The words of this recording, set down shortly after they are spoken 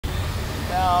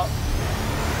Now,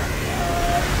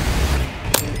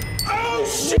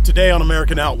 Today on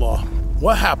American Outlaw,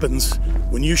 what happens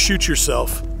when you shoot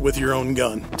yourself with your own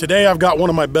gun? Today I've got one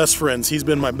of my best friends. He's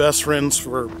been my best friend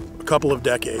for a couple of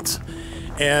decades.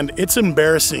 And it's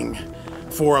embarrassing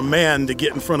for a man to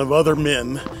get in front of other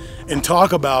men and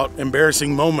talk about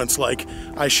embarrassing moments like,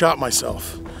 I shot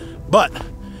myself. But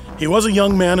he was a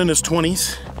young man in his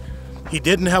 20s. He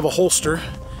didn't have a holster,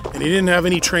 and he didn't have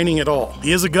any training at all.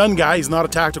 He is a gun guy, he's not a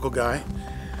tactical guy.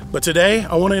 But today,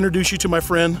 I want to introduce you to my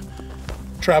friend,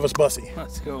 Travis Bussey.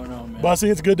 what's going on, man? Bussey,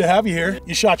 it's good to have you here.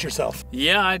 You shot yourself.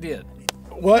 Yeah, I did.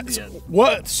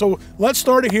 What? So let's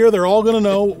start it here. They're all gonna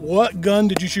know, what gun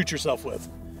did you shoot yourself with?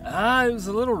 It was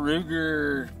a little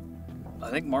Ruger, I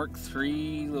think Mark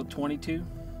III, little 22.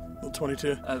 Little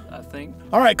 22. I think.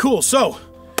 All right, cool. So,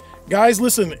 guys,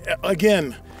 listen,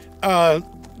 again,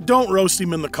 don't roast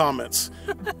him in the comments.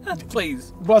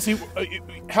 Please. Bussey,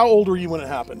 how old were you when it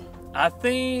happened? I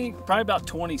think probably about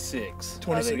 26.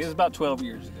 26. I think it was about 12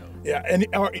 years ago. Yeah, and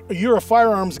you're a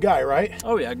firearms guy, right?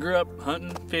 Oh yeah, I grew up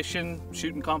hunting, fishing,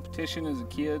 shooting competition as a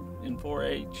kid in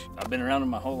 4-H. I've been around it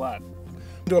my whole life.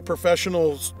 To a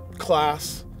professional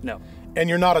class? No. And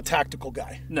you're not a tactical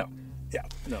guy? No. Yeah.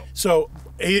 No. So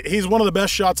he's one of the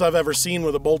best shots I've ever seen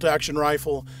with a bolt action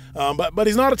rifle, but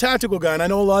he's not a tactical guy. And I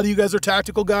know a lot of you guys are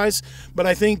tactical guys, but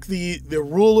I think the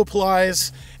rule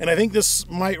applies, and I think this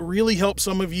might really help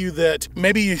some of you that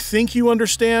maybe you think you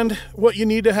understand what you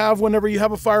need to have whenever you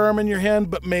have a firearm in your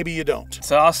hand, but maybe you don't.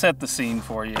 So I'll set the scene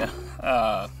for you.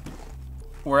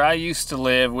 Where I used to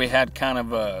live, we had kind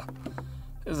of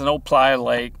it was an old playa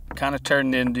lake, kind of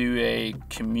turned into a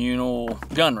communal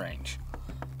gun range.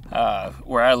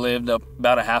 Where I lived, up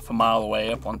about a half a mile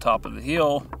away up on top of the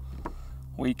hill,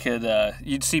 we could,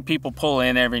 you'd see people pull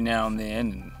in every now and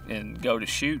then and go to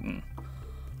shooting.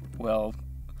 Well,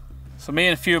 so me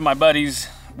and a few of my buddies,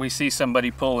 we see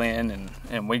somebody pull in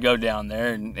and we go down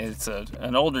there, and it's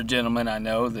an older gentleman I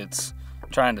know that's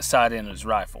trying to sight in his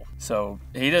rifle. So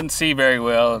he doesn't see very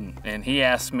well, and he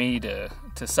asked me to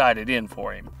sight it in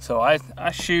for him. So I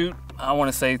shoot, I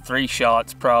want to say 3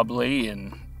 shots probably,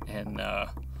 and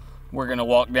we're gonna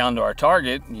walk down to our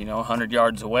target, 100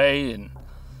 yards away,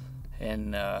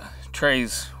 and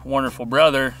Trey's wonderful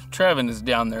brother, Trevin, is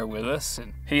down there with us,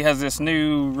 and he has this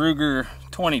new Ruger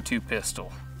 22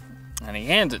 pistol, and he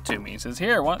hands it to me. He says,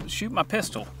 "Here, why don't you shoot my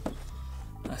pistol?"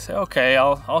 I say, "Okay,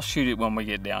 I'll shoot it when we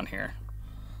get down here."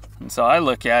 And so I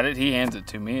look at it, he hands it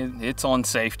to me, it's on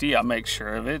safety, I make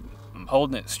sure of it. I'm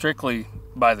holding it strictly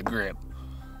by the grip.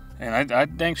 And I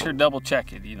dang sure double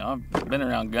check it. I've been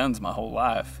around guns my whole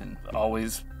life and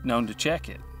always known to check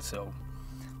it. So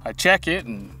I check it,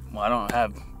 and I don't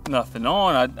have nothing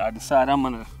on. I decide I'm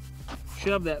gonna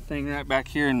shove that thing right back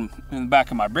here in the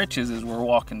back of my britches as we're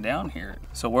walking down here.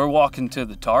 So we're walking to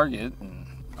the target, and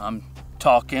I'm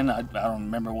talking. I don't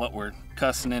remember what we're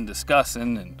cussing and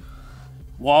discussing, and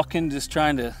walking, just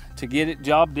trying to get it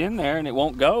jobbed in there, and it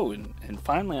won't go. And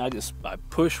finally I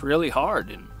push really hard,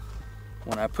 and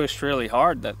when I pushed really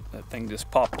hard, that thing just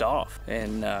popped off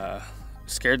and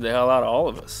scared the hell out of all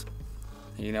of us.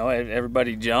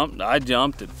 Everybody jumped, I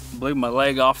jumped, it blew my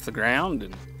leg off the ground,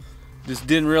 and just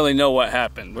didn't really know what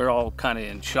happened. We're all kind of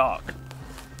in shock.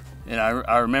 And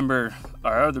I remember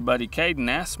our other buddy Caden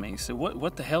asked me, he said,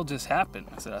 what the hell just happened?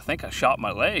 I said, I think I shot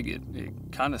my leg.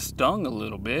 It kind of stung a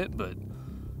little bit, but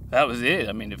that was it.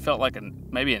 I mean, it felt like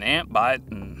maybe an ant bite,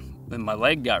 and then my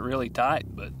leg got really tight,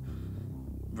 but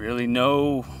really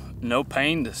no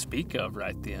pain to speak of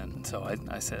right then. So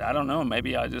I said, I don't know,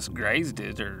 maybe I just grazed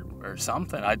it or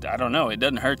something. I don't know, it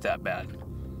doesn't hurt that bad.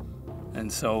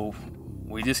 And so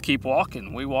we just keep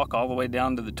walking. We walk all the way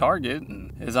down to the target,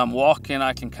 and as I'm walking,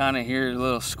 I can kind of hear a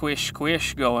little squish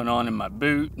squish going on in my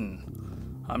boot,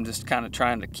 and I'm just kind of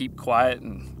trying to keep quiet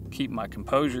and keep my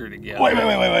composure together. Wait.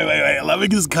 Let me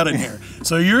just cut in here.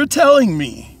 So you're telling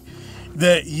me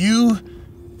that you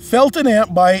felt an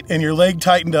ant bite and your leg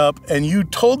tightened up, and you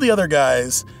told the other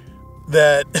guys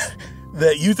that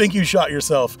you think you shot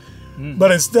yourself, but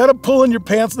instead of pulling your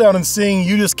pants down and seeing,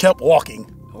 you just kept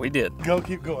walking. We did.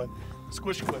 Keep going.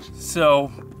 Squish, squish.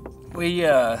 So we,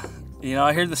 I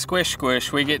hear the squish,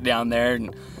 squish. We get down there,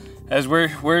 and as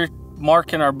we're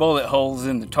marking our bullet holes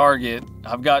in the target,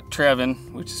 I've got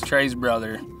Trevin, which is Trey's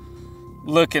brother,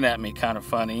 looking at me kind of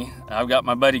funny. I've got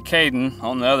my buddy Caden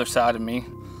on the other side of me,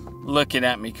 looking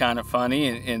at me kind of funny,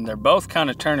 and they're both kind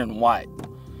of turning white,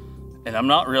 and I'm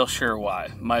not real sure why.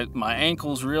 My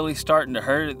ankle's really starting to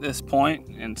hurt at this point,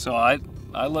 and so I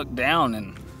look down,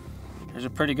 and there's a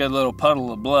pretty good little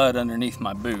puddle of blood underneath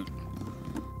my boot.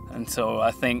 And so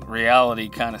I think reality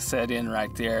kind of set in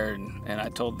right there, and I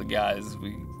told the guys,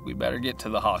 we better get to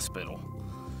the hospital.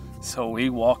 So we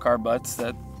walk our butts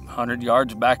that 100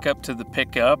 yards back up to the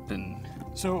pickup. And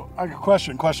so I got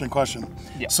a question.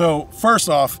 Yeah. So first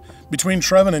off, between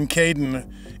Trevin and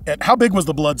Caden, how big was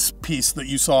the blood piece that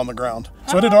you saw on the ground?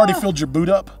 So it had already filled your boot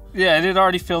up? Yeah, it had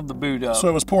already filled the boot up. So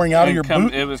it was pouring out of your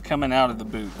boot? It was coming out of the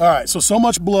boot. All right, so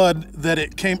much blood that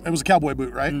it was a cowboy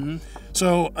boot, right? Mm-hmm.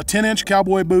 So a 10-inch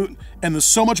cowboy boot, and there's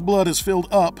so much blood is filled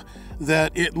up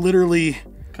that it literally...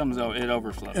 It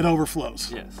overflows. It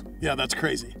overflows. Yes. Yeah, that's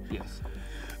crazy. Yes.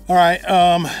 All right,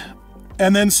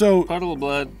 and then so... Puddle of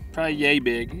blood, probably yay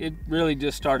big. It really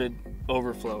just started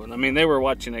overflowing. I mean, they were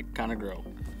watching it kind of grow.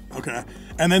 Okay.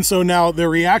 And then so now the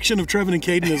reaction of Trevin and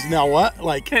Caden is now what?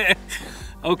 Like...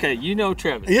 Okay, you know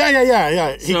Trevin.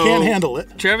 Yeah. He can't handle it.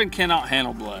 Trevin cannot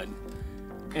handle blood.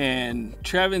 And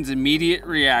Trevin's immediate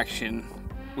reaction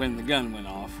when the gun went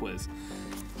off was,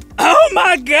 "Oh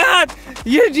my God,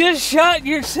 you just shot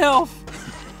yourself.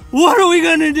 What are we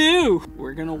gonna do?"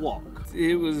 We're gonna walk.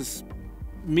 It was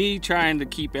me trying to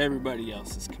keep everybody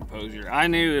else's composure. I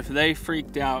knew if they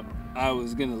freaked out, I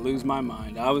was gonna lose my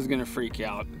mind. I was gonna freak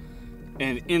out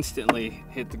and instantly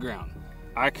hit the ground.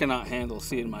 I cannot handle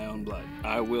seeing my own blood.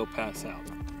 I will pass out.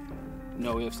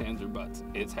 No ifs, ands, or buts.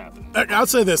 It's happening. I'll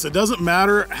say this: it doesn't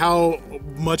matter how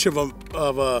much of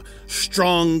a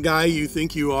strong guy you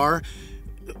think you are.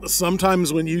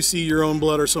 Sometimes when you see your own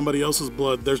blood or somebody else's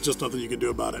blood, there's just nothing you can do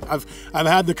about it. I've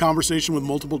had the conversation with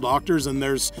multiple doctors, and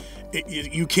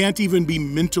you can't even be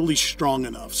mentally strong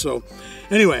enough. So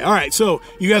anyway, all right. So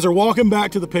you guys are walking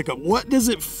back to the pickup. What does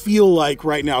it feel like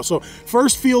right now? So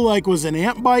first feel like was an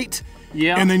ant bite.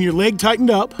 Yeah. And then your leg tightened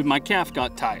up. My calf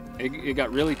got tight. It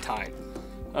got really tight.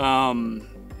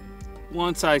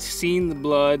 Once I seen the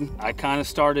blood, I kind of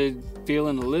started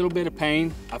feeling a little bit of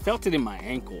pain. I felt it in my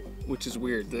ankle, which is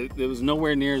weird. It was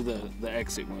nowhere near the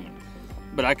exit wound,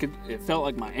 but it felt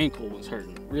like my ankle was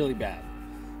hurting really bad.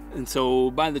 And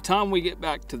so by the time we get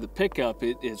back to the pickup,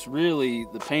 the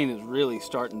pain is really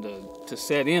starting to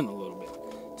set in a little bit.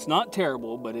 It's not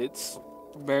terrible, but it's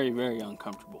very, very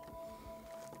uncomfortable.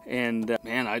 And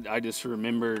man, I just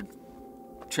remembered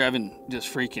Trevin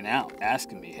just freaking out,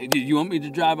 asking me, "Hey, do you want me to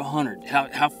drive 100?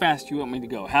 How fast do you want me to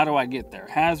go? How do I get there?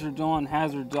 Hazards on,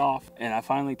 hazards off." And I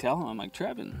finally tell him, I'm like,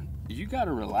 "Trevin, you got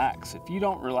to relax. If you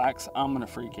don't relax, I'm going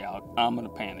to freak out. I'm going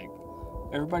to panic.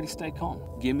 Everybody stay calm.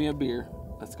 Give me a beer.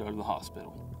 Let's go to the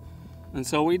hospital." And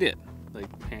so we did. They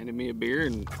handed me a beer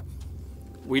and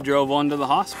we drove on to the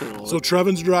hospital. So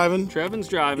Trevin's driving. Trevin's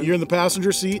driving. You're in the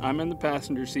passenger seat. I'm in the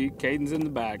passenger seat. Caden's in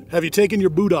the back. Have you taken your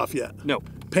boot off yet? No.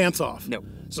 Pants off? No.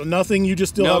 So nothing, you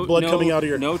just still have blood coming out of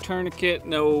your... No tourniquet,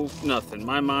 no nothing.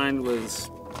 My mind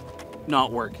was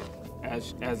not working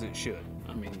as it should.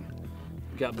 I mean,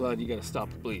 you got blood, you got to stop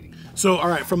the bleeding. So, all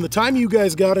right, from the time you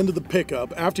guys got into the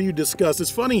pickup, after you discussed, it's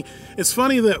funny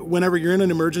that whenever you're in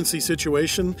an emergency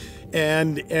situation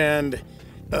and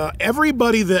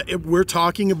everybody that we're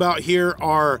talking about here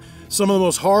are some of the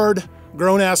most hard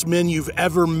grown-ass men you've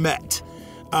ever met.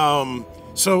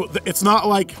 So it's not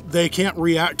like they can't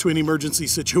react to an emergency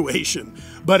situation,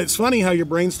 but it's funny how your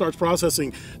brain starts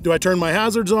processing. Do I turn my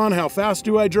hazards on? How fast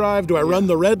do I drive? Do I run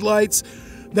the red lights?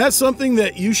 That's something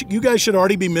that you guys should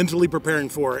already be mentally preparing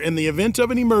for. In the event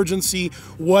of an emergency,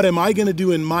 what am I going to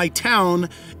do in my town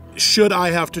should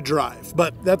I have to drive?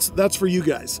 But that's for you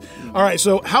guys. All right,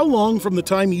 so how long from the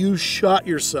time you shot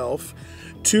yourself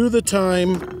to the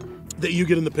time that you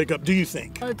get in the pickup, do you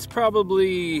think? It's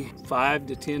probably 5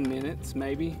 to 10 minutes,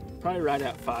 maybe. Probably right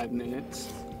at 5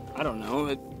 minutes. I don't know.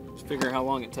 Figure how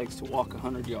long it takes to walk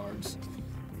 100 yards.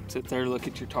 Sit there, look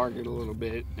at your target a little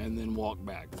bit, and then walk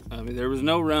back. I mean, there was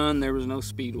no run, there was no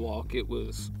speed walk. It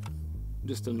was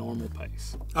just a normal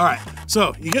pace. All right,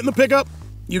 so you get in the pickup,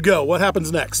 you go. What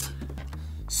happens next?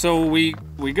 So we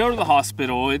go to the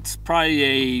hospital. It's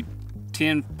probably a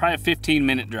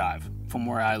 15-minute drive from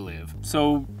where I live.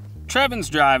 So Trevin's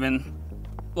driving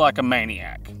like a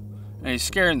maniac, and he's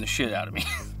scaring the shit out of me,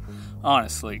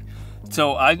 honestly.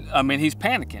 So I mean, he's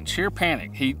panicking, sheer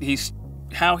panic. He's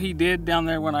how he did down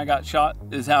there when I got shot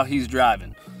is how he's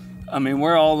driving. I mean,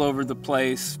 we're all over the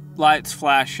place, lights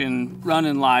flashing,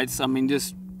 running lights. I mean,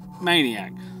 just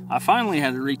maniac. I finally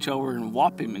had to reach over and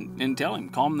whop him and tell him,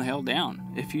 calm the hell down.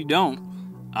 If you don't,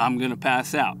 I'm gonna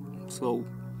pass out. So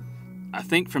I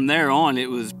think from there on, it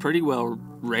was pretty well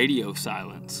radio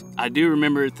silence. I do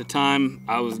remember at the time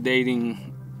I was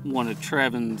dating one of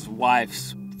Trevin's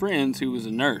wife's friends who was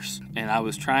a nurse, and I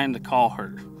was trying to call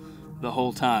her the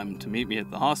whole time to meet me at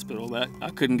the hospital, but I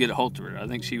couldn't get a hold of her. I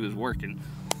think she was working.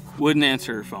 Wouldn't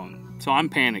answer her phone. So I'm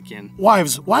panicking.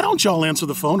 Wives, why don't y'all answer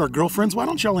the phone? Or girlfriends, why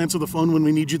don't y'all answer the phone when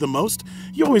we need you the most?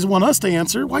 You always want us to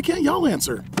answer. Why can't y'all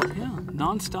answer? Yeah,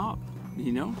 nonstop,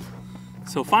 you know?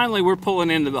 So finally we're pulling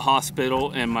into the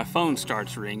hospital and my phone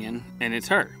starts ringing and it's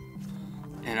her.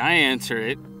 And I answer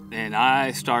it and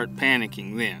I start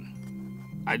panicking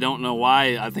then. I don't know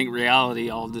why. I think reality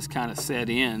all just kind of set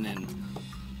in, and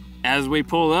as we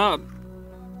pull up,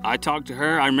 I talk to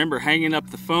her. I remember hanging up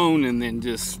the phone and then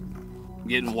just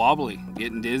getting wobbly,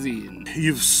 getting dizzy. And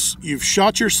You've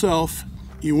shot yourself,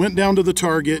 you went down to the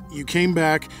target, you came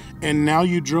back, and now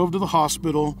you drove to the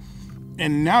hospital,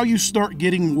 and now you start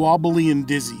getting wobbly and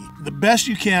dizzy. The best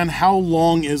you can, how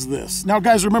long is this? Now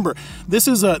guys, remember, this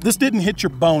didn't hit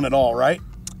your bone at all, right?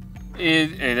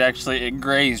 It actually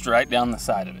grazed right down the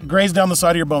side of it. Grazed down the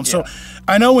side of your bone. Yeah. So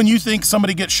I know when you think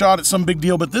somebody gets shot, it's some big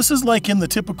deal, but this is like in the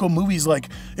typical movies, like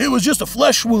it was just a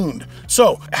flesh wound.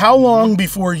 So how long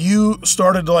before you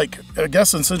started, like, I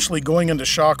guess essentially going into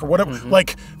shock or whatever,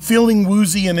 like feeling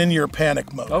woozy and in your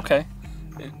panic mode? Okay.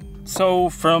 So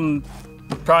from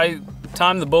probably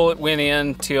time the bullet went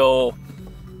in till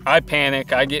I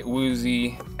panic, I get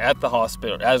woozy at the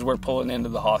hospital, as we're pulling into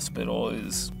the hospital,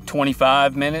 is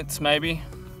 25 minutes, maybe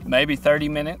 30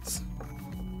 minutes.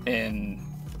 And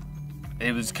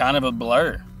it was kind of a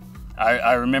blur.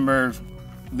 I remember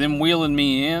them wheeling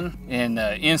me in, and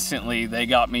instantly they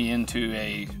got me into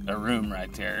a room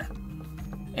right there.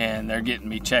 And they're getting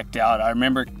me checked out. I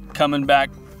remember coming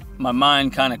back, my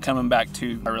mind kind of coming back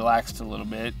to, I relaxed a little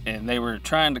bit, and they were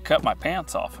trying to cut my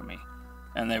pants off of me.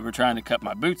 And they were trying to cut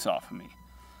my boots off of me,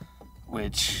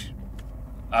 which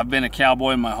I've been a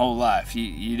cowboy my whole life.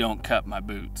 You don't cut my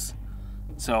boots.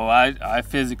 So I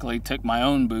physically took my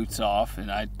own boots off, and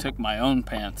I took my own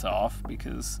pants off,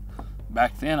 because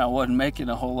back then I wasn't making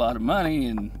a whole lot of money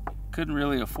and couldn't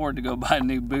really afford to go buy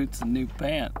new boots and new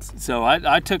pants. So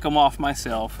I took them off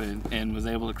myself and was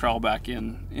able to crawl back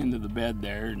into the bed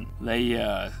there. And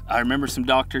I remember some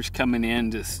doctors coming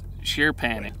in just sheer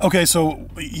panic. Okay, so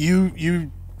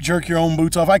you jerk your own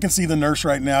boots off. I can see the nurse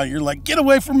right now. You're like, get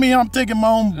away from me, I'm taking my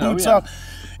own boots off.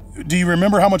 Do you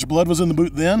remember how much blood was in the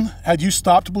boot then? Had you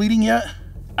stopped bleeding yet?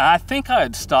 I think I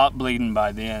had stopped bleeding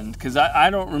by then, because I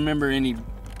don't remember any,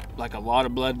 like, a lot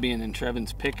of blood being in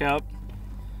Trevin's pickup.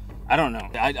 I don't know.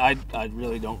 I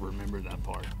really don't remember that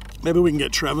part. Maybe we can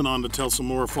get Trevin on to tell some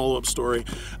more follow-up story.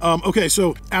 Okay,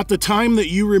 so at the time that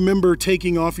you remember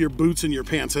taking off your boots and your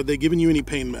pants, had they given you any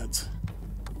pain meds?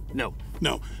 No.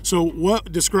 No. So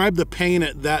describe the pain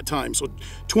at that time? So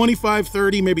 25,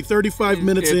 30, maybe 35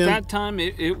 minutes in? At that time,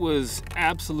 it was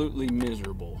absolutely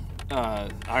miserable. I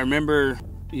remember,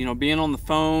 being on the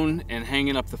phone and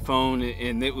hanging up the phone,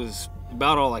 and it was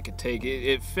about all I could take.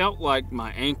 It felt like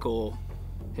my ankle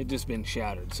had just been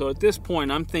shattered. So at this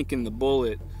point, I'm thinking the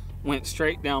bullet went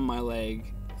straight down my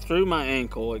leg, through my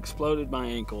ankle, exploded my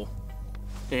ankle,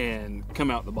 and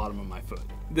come out the bottom of my foot.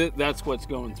 That's what's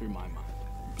going through my mind.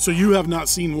 So you have not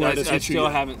seen where this hit you yet? I still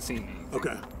haven't seen it.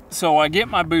 Okay. So I get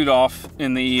my boot off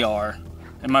in the ER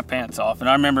and my pants off, and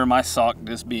I remember my sock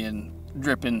just being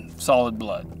dripping solid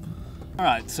blood. All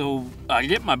right, so I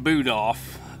get my boot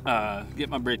off, get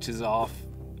my britches off,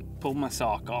 pull my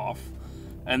sock off,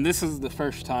 and this is the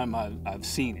first time I've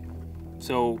seen it.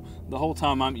 So the whole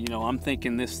time I'm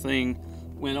thinking this thing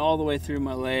went all the way through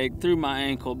my leg, through my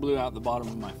ankle, blew out the bottom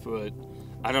of my foot.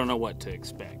 I don't know what to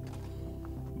expect.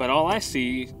 But all I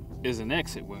see is an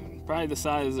exit wound, probably the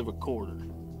size of a quarter,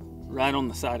 right on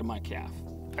the side of my calf.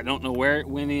 I don't know where it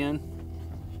went in,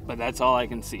 but that's all I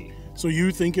can see. So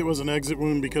you think it was an exit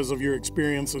wound because of your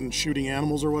experience in shooting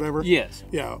animals or whatever? Yes.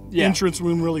 Yeah. Entrance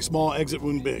wound really small, exit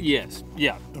wound big. Yes.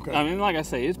 Yeah. Okay. I mean, like I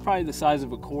say, it's probably the size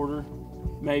of a quarter,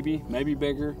 maybe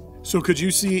bigger. So could you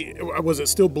see, was it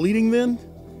still bleeding then?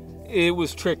 It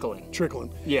was trickling.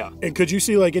 Trickling. Yeah. And could you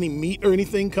see like any meat or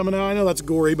anything coming out? I know that's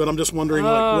gory, but I'm just wondering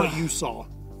like what you saw.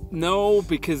 No,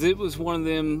 because it was one of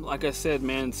them, like I said,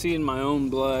 man, seeing my own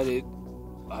blood,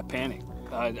 I panicked.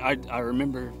 I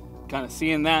remember kind of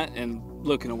seeing that and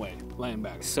looking away, laying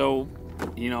back. So,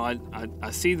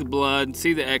 I see the blood,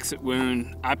 see the exit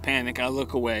wound, I panic, I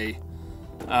look away.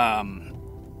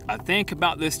 I think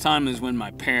about this time is when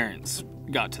my parents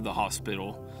got to the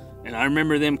hospital, and I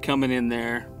remember them coming in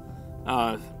there.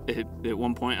 At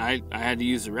one point, I had to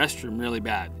use the restroom really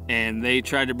bad, and they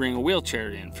tried to bring a wheelchair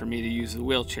in for me to use the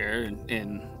wheelchair,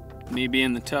 and me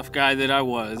being the tough guy that I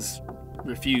was,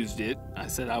 refused it. I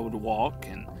said I would walk,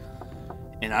 and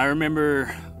I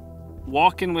remember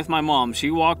walking with my mom.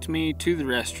 She walked me to the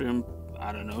restroom,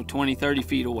 I don't know, 20, 30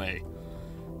 feet away,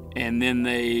 and then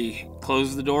they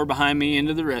closed the door behind me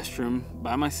into the restroom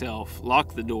by myself,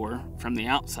 locked the door from the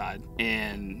outside,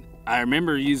 and I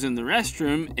remember using the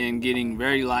restroom and getting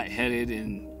very lightheaded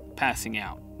and passing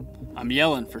out. I'm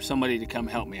yelling for somebody to come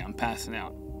help me. I'm passing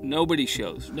out. Nobody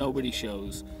shows. Nobody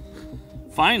shows.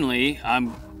 Finally,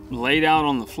 I'm laid out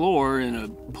on the floor in a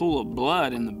pool of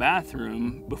blood in the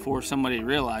bathroom before somebody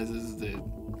realizes that,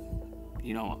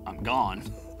 you know, I'm gone.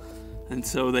 And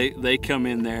so they come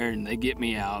in there and they get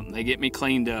me out and they get me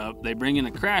cleaned up. They bring in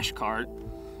a crash cart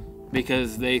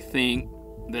because they think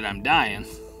that I'm dying.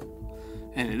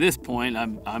 And at this point,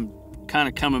 I'm kind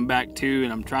of coming back to,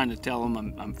 and I'm trying to tell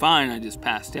them I'm fine. I just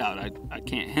passed out. I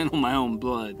can't handle my own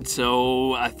blood.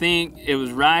 So I think it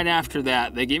was right after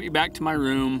that they get me back to my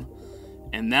room,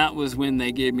 and that was when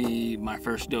they gave me my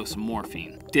first dose of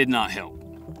morphine. Did not help.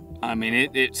 I mean,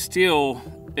 it still,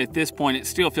 at this point, it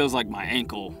still feels like my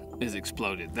ankle is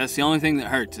exploded. That's the only thing that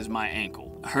hurts is my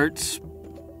ankle. It hurts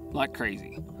like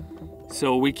crazy.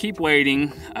 So we keep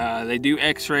waiting. They do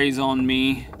x-rays on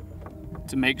me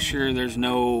to make sure there's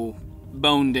no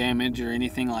bone damage or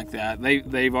anything like that.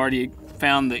 They've already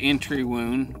found the entry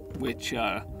wound, which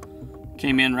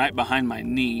came in right behind my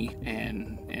knee,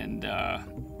 and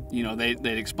you know, they'd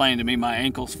explained to me my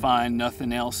ankle's fine,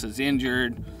 nothing else is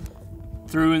injured,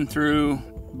 through and through,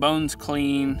 bones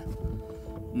clean,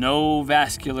 no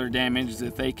vascular damage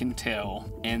that they can tell,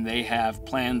 and they have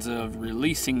plans of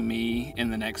releasing me in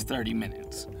the next 30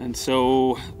 minutes. And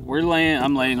so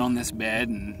I'm laying on this bed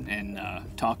and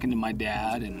talking to my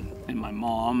dad and my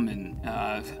mom, and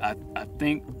I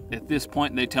think at this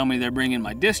point they tell me they're bringing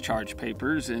my discharge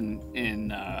papers,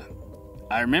 and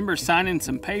I remember signing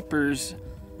some papers,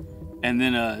 and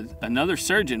then another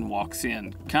surgeon walks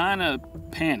in, kind of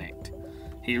panicked.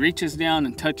 He reaches down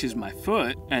and touches my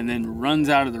foot and then runs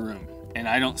out of the room, and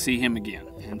I don't see him again.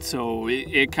 And so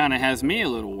it kind of has me a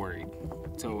little worried.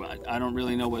 So I don't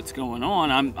really know what's going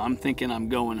on. I'm thinking I'm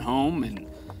going home, and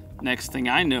next thing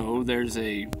I know, there's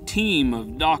a team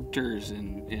of doctors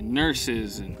and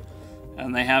nurses,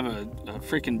 and they have a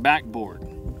freaking backboard,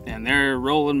 and they're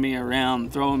rolling me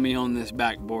around, throwing me on this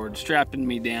backboard, strapping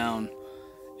me down,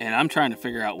 and I'm trying to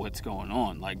figure out what's going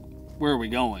on. Like, where are we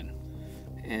going?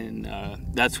 And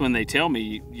that's when they tell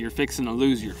me, you're fixing to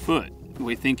lose your foot.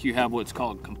 We think you have what's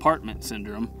called compartment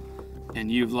syndrome,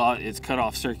 and it's cut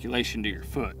off circulation to your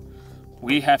foot.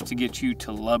 We have to get you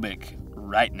to Lubbock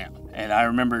right now. And I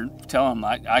remember telling them,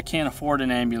 I can't afford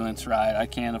an ambulance ride. I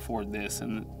can't afford this.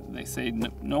 And they say,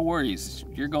 no worries,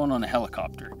 you're going on a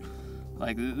helicopter.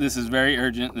 Like, this is very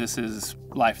urgent. This is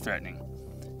life-threatening.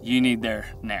 You need there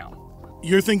now.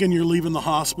 You're thinking you're leaving the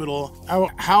hospital.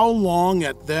 How long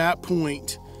at that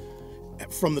point,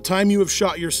 from the time you have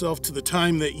shot yourself to the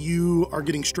time that you are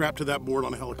getting strapped to that board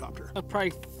on a helicopter? Probably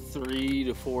 3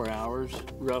 to 4 hours,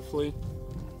 roughly.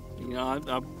 You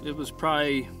know, it was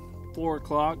probably 4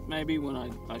 o'clock maybe when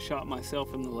I shot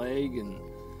myself in the leg, and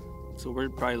so we're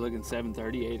probably looking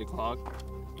 7:30, 8 o'clock.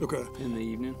 Okay. In the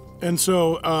evening. And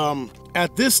so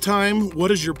at this time, what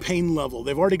is your pain level?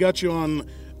 They've already got you on.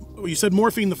 You said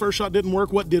morphine, the first shot didn't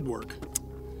work. What did work?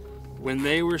 When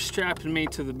they were strapping me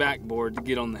to the backboard to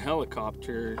get on the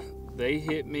helicopter, they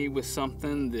hit me with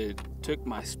something that took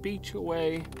my speech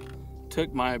away,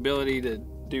 took my ability to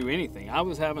do anything. I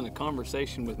was having a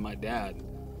conversation with my dad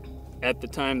at the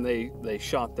time they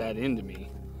shot that into me,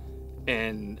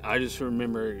 and I just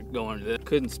remember going, I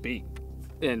couldn't speak.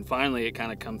 And finally it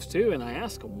kind of comes to, and I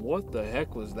asked them, what the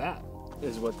heck was that,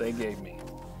 is what they gave me.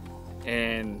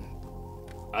 And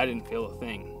I didn't feel a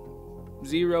thing.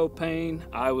 Zero pain.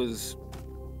 I was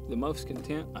the most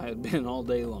content I had been all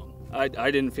day long. I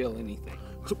didn't feel anything.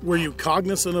 Were you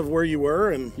cognizant of where you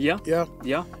were? And Yeah.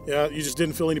 You just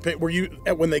didn't feel any pain. Were you,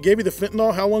 when they gave you the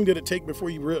fentanyl, how long did it take before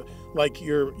you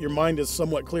your mind is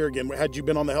somewhat clear again? Had you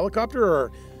been on the helicopter,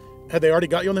 or had they already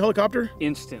got you on the helicopter?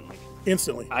 Instantly.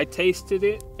 I tasted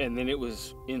it, and then it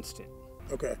was instant.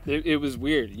 Okay. It was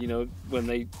weird, you know, when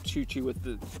they shoot you with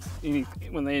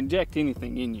when they inject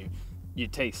anything in you, you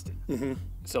taste it. Mm-hmm.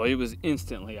 So it was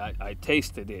instantly, I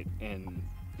tasted it, and...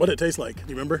 What did it taste like? Do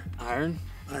you remember? Iron.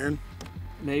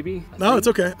 Maybe. No, it's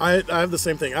okay. I have the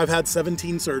same thing. I've had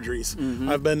 17 surgeries. Mm-hmm.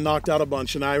 I've been knocked out a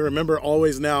bunch, and I remember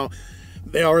always now,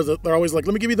 they're always like,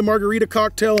 let me give you the margarita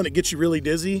cocktail, and it gets you really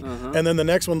dizzy. Uh-huh. And then the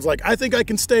next one's like, I think I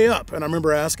can stay up. And I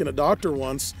remember asking a doctor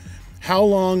once, how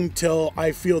long till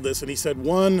I feel this? And he said,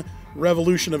 1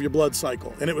 revolution of your blood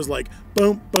cycle. And it was like,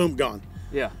 boom, boom, gone.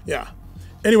 Yeah.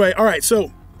 Anyway, all right,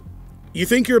 so you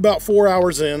think you're about 4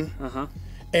 hours in. Uh-huh.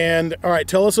 And, all right,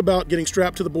 tell us about getting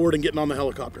strapped to the board and getting on the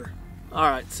helicopter. All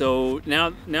right, so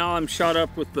now I'm shot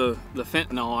up with the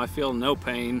fentanyl. I feel no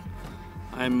pain.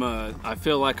 I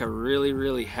feel like a really,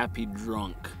 really happy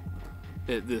drunk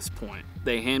at this point.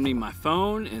 They hand me my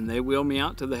phone and they wheel me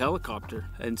out to the helicopter.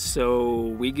 And so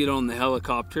we get on the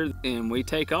helicopter and we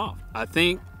take off. I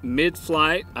think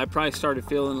mid-flight, I probably started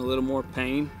feeling a little more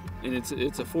pain. And it's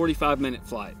a 45-minute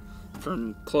flight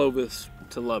from Clovis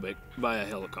to Lubbock by a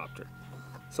helicopter.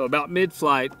 So about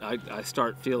mid-flight, I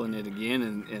start feeling it again,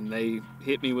 and they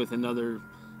hit me with another,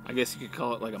 I guess you could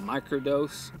call it like a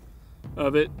microdose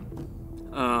of it.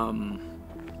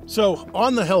 So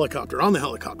on the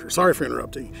helicopter, sorry for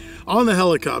interrupting. On the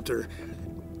helicopter,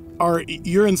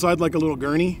 you're inside like a little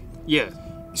gurney? Yeah.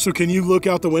 So can you look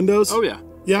out the windows? Oh yeah.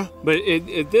 Yeah? But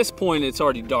at this point, it's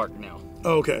already dark now.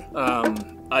 Oh, okay.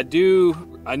 I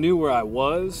knew where I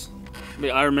was.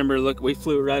 I remember we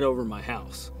flew right over my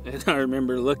house. And I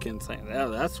remember looking, saying, oh,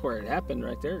 that's where it happened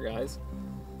right there, guys.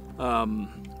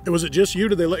 Was it just you?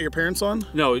 Did they let your parents on?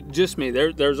 No, just me.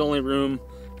 There's only room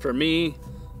for me,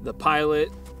 the pilot,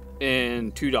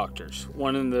 and 2 doctors.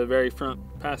 One in the very front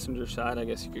passenger side, I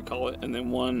guess you could call it, and then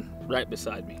one right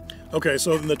beside me. Okay,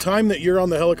 so in the time that you're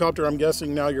on the helicopter, I'm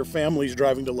guessing now your family's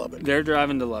driving to Lubbock. They're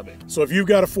driving to Lubbock. So if you've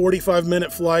got a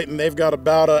 45-minute flight and they've got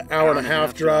about an hour and a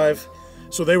half drive,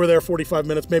 so they were there 45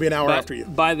 minutes, maybe an hour after you.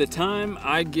 By the time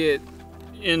I get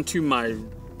into my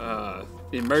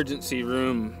emergency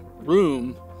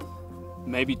room,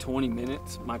 maybe 20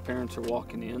 minutes, my parents are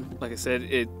walking in. Like I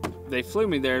said, they flew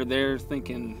me there. They're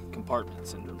thinking compartment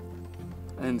syndrome.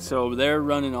 And so they're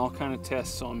running all kind of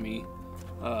tests on me.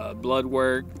 Blood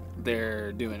work,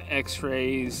 they're doing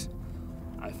x-rays.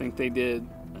 I think they did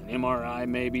an MRI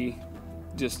maybe,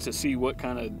 just to see what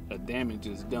kind of damage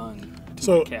is done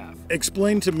to my calf.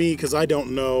 Explain to me, because I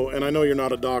don't know, and I know you're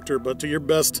not a doctor, but to your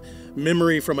best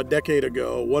memory from a decade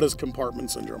ago, what is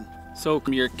compartment syndrome? So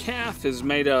your calf is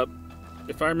made up,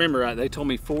 if I remember right, they told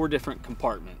me 4 different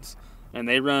compartments, and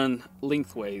they run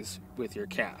lengthways with your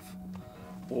calf.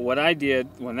 Well, what I did,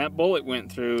 when that bullet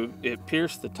went through, it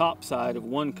pierced the top side of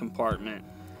one compartment,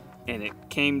 and it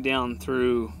came down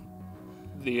through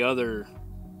the other,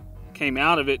 came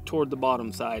out of it toward the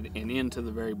bottom side and into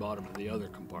the very bottom of the other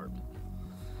compartment.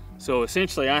 So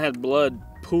essentially I had blood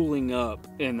pooling up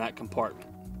in that compartment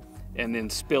and then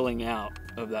spilling out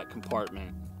of that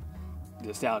compartment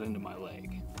just out into my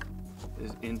leg,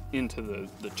 into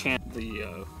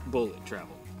the bullet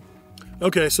traveled.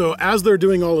 Okay, so as they're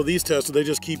doing all of these tests, do they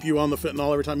just keep you on the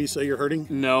fentanyl every time you say you're hurting?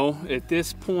 No, at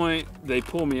this point, they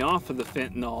pull me off of the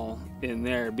fentanyl in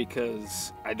there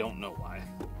because I don't know why.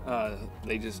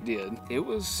 They just did. It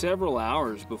was several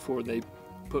hours before they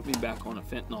put me back on a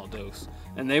fentanyl dose.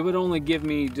 And they would only give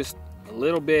me just a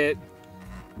little bit,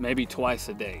 maybe twice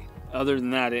a day. Other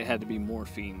than that, it had to be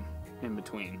morphine in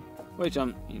between, which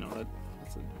that's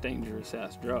a dangerous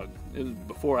ass drug. It was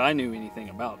before I knew anything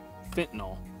about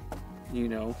fentanyl.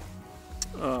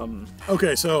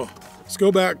 Okay, so let's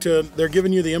go back to, they're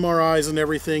giving you the MRIs and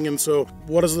everything, and so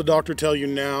what does the doctor tell you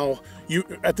now?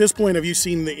 At this point, have you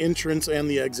seen the entrance and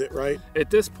the exit, right? At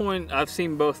this point, I've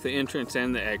seen both the entrance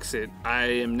and the exit. I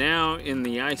am now in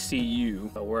the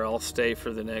ICU, where I'll stay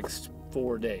for the next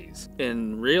 4 days.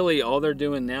 And really, all they're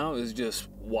doing now is just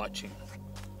watching.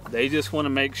 They just want to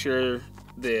make sure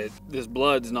that this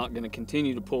blood's not going to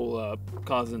continue to pull up,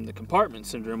 causing the compartment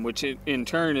syndrome, which in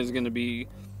turn is going to be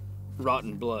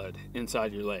rotten blood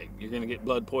inside your leg. You're going to get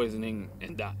blood poisoning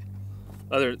and die.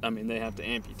 They have to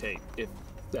amputate if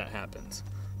that happens.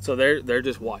 So they're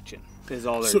just watching is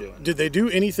all they're doing. Did they do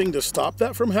anything to stop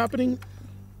that from happening?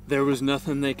 There was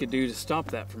nothing they could do to stop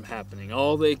that from happening.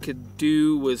 All they could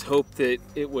do was hope that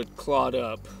it would clot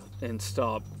up and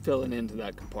stop filling into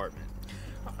that compartment.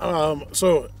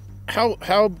 So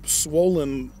how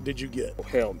swollen did you get?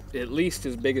 Hell, at least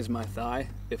as big as my thigh,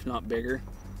 if not bigger.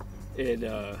 At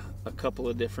a couple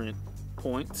of different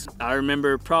points. I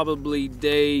remember probably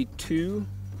day 2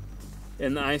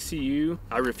 in the ICU.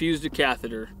 I refused a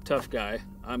catheter. Tough guy.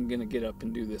 I'm gonna get up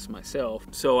and do this myself.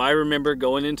 So I remember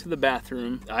going into the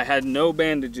bathroom. I had no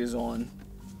bandages on.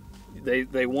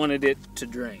 They wanted it to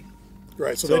drain.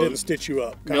 Right, so they didn't stitch you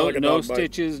up. No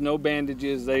stitches, no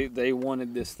bandages. They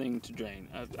wanted this thing to drain.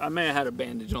 I may have had a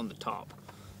bandage on the top,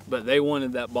 but they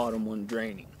wanted that bottom one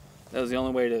draining. That was the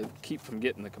only way to keep from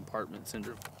getting the compartment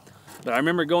syndrome. But I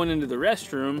remember going into the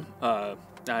restroom. I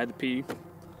had to pee.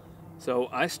 So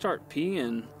I start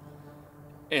peeing,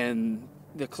 and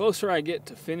the closer I get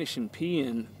to finishing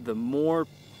peeing, the more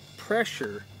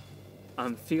pressure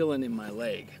I'm feeling in my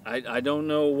leg. I don't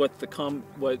know what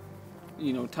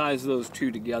ties those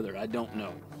two together. I don't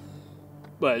know.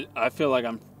 But I feel like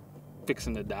I'm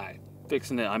fixing to die.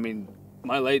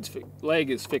 My leg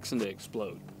is fixing to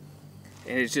explode.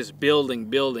 And it's just building,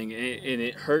 and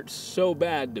it hurts so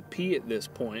bad to pee at this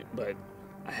point, but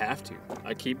I have to.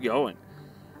 I keep going.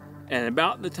 And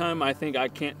about the time I think I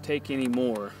can't take any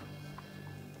more,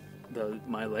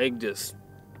 my leg just,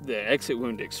 the exit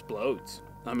wound explodes.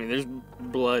 I mean, there's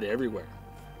blood everywhere.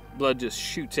 Blood just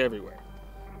shoots everywhere.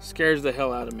 Scares the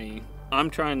hell out of me. I'm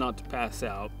trying not to pass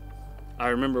out. I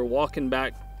remember walking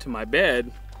back to my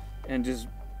bed and just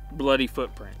bloody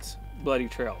footprints, bloody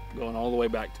trail going all the way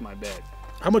back to my bed.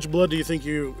 How much blood do you think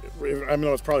I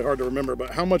know it's probably hard to remember, but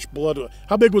how much blood,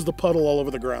 how big was the puddle all over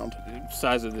the ground? The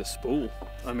size of this spool.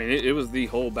 I mean, it was the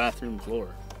whole bathroom floor.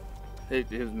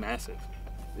 It was massive.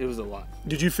 It was a lot.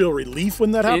 Did you feel relief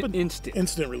when that happened? Instant.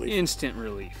 Instant relief. Instant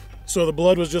relief. So the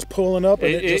blood was just pulling up?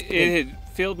 And it had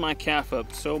filled my calf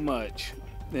up so much,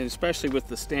 and especially with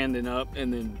the standing up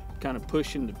and then kind of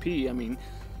pushing to pee. I mean,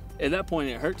 at that point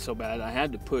it hurt so bad I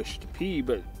had to push to pee,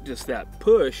 but just that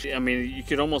push, I mean, you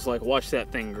could almost like watch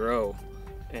that thing grow.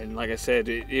 And like I said,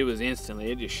 it was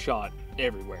instantly, it just shot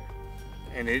everywhere.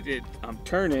 And I'm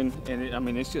turning, and I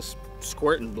mean, it's just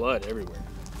squirting blood everywhere.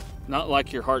 Not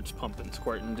like your heart's pumping,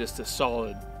 squirting, just a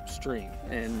solid stream.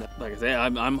 And like I said,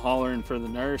 I'm hollering for the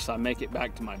nurse. I make it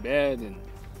back to my bed, and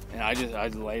I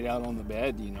just laid out on the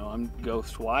bed, you know, I'm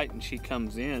ghost white, and she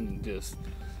comes in and just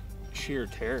sheer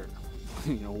terror.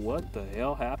 You know, what the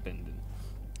hell happened?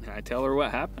 And I tell her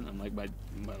what happened. I'm like, my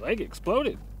leg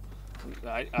exploded.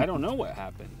 I don't know what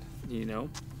happened, you know?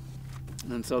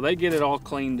 And so they get it all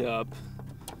cleaned up.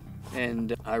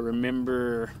 And I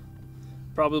remember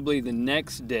probably the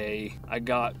next day, I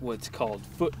got what's called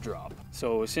foot drop.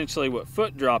 So essentially what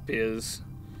foot drop is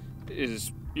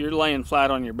you're laying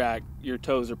flat on your back, your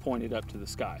toes are pointed up to the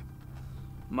sky.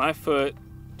 My foot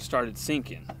started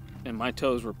sinking and my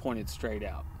toes were pointed straight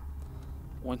out.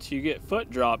 Once you get foot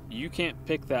drop, you can't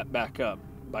pick that back up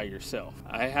by yourself.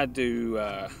 I had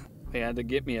to, they had to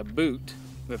get me a boot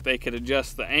that they could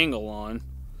adjust the angle on,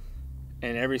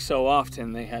 and every so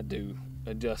often they had to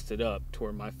adjust it up to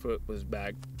where my foot was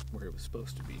back where it was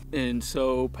supposed to be. And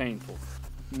so painful,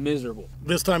 miserable.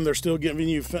 This time they're still giving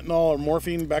you fentanyl or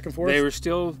morphine back and forth? They were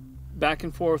still back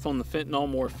and forth on the fentanyl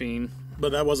morphine.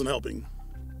 But that wasn't helping?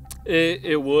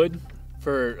 It would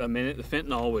for a minute. The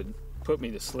fentanyl would put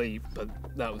me to sleep, but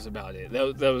that was about it.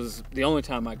 That was the only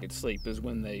time I could sleep, is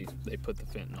when they put the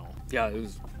fentanyl. Yeah, it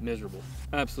was miserable,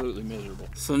 absolutely miserable.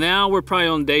 So now we're probably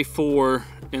on day 4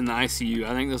 in the ICU.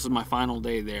 I think this is my final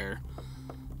day there.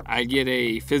 I get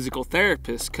a physical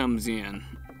therapist comes in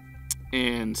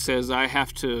and says I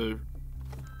have to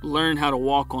learn how to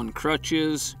walk on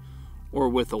crutches or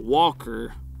with a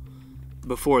walker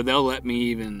before they'll let me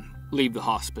even leave the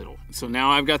hospital. So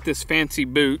now I've got this fancy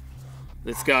boot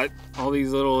that's got all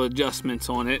these little adjustments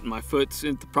on it, and my foot's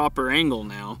at the proper angle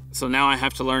now. So now I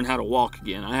have to learn how to walk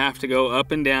again. I have to go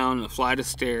up and down a flight of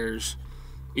stairs,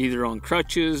 either on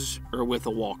crutches or with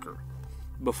a walker,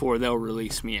 before they'll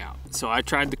release me out. So I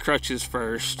tried the crutches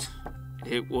first.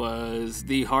 It was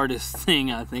the hardest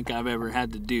thing I think I've ever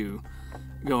had to do,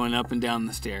 going up and down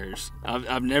the stairs.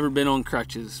 I've never been on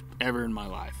crutches ever in my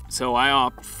life. So I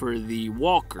opt for the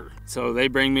walker. So they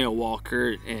bring me a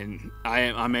walker, and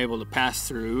I'm able to pass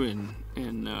through,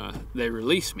 and they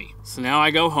release me. So now I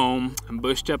go home. I'm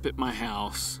bushed up at my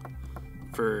house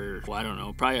for, well, I don't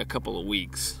know, probably a couple of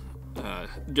weeks.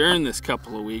 During this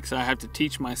couple of weeks, I have to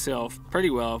teach myself pretty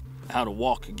well how to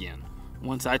walk again.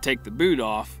 Once I take the boot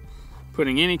off,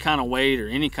 putting any kind of weight or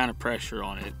any kind of pressure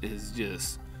on it is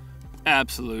just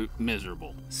absolute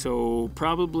miserable. So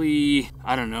probably,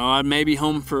 I don't know, I may be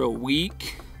home for a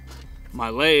week. My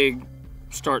leg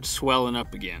starts swelling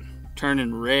up again,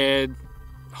 turning red,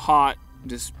 hot,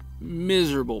 just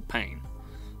miserable pain.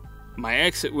 My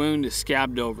exit wound is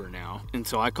scabbed over now, and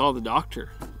so I call the doctor.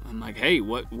 I'm like, hey,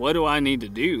 what do I need to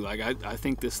do? Like, I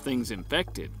think this thing's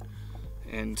infected.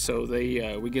 And so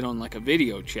we get on like a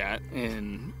video chat,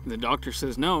 and the doctor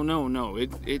says, no,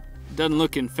 it doesn't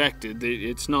look infected.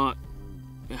 It's not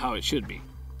how it should be.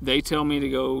 They tell me to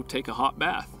go take a hot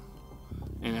bath.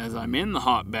 And as I'm in the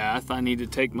hot bath, I need to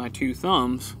take my 2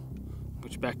 thumbs,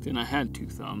 which back then I had 2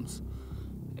 thumbs,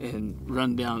 and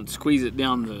run down, squeeze it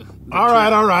down the all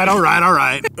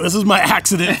right. This is my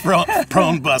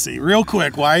accident-prone bussy. Real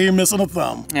quick, why are you missing a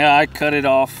thumb? Yeah, I cut it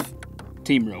off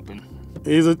team roping.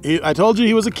 I told you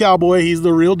he was a cowboy. He's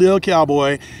the real deal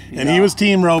cowboy, and he was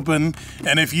team roping.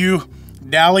 And if you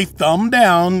dally thumb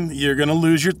down, you're gonna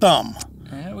lose your thumb.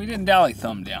 We didn't dally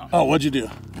thumb down. Oh, what'd you do?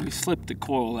 We slipped the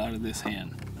coil out of this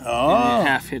hand. Oh. And it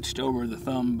half hitched over the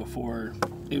thumb before.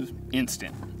 It was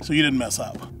instant. So you didn't mess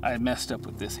up. I messed up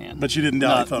with this hand. But you didn't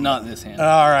die thumb. Not this hand.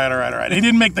 All right. He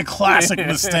didn't make the classic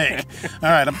mistake. All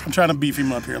right, I'm trying to beef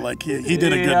him up here. Like he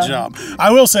did a good job.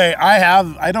 I will say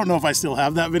I don't know if I still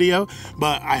have that video,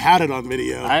 but I had it on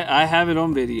video. I have it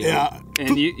on video. Yeah.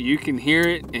 And you can hear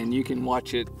it and you can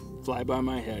watch it fly by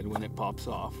my head when it pops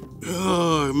off.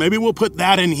 Maybe we'll put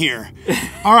that in here.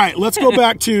 All right, let's go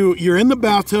back to you're in the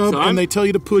bathtub and they tell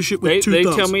you to push it with two thumbs.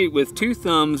 They tell me with 2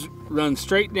 thumbs, run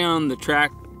straight down the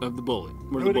track of the bullet.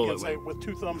 Where the bullet went. With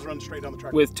 2 thumbs, run straight down the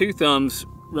track. With 2 thumbs,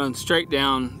 run straight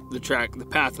down the track, the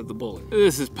path of the bullet.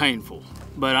 This is painful,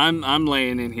 but I'm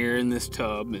laying in here in this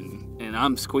tub and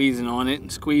I'm squeezing on it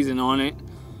and squeezing on it.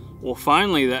 Well,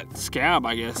 finally that scab,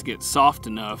 I guess, gets soft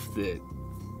enough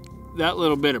that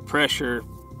little bit of pressure,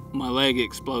 my leg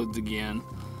explodes again.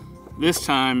 This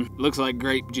time, looks like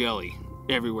grape jelly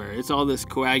everywhere. It's all this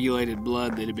coagulated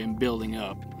blood that had been building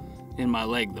up in my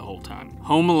leg the whole time.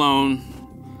 Home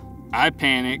alone, I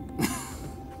panic.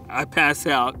 I pass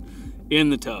out in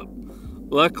the tub.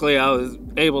 Luckily, I was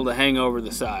able to hang over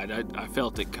the side. I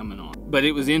felt it coming on, but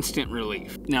it was instant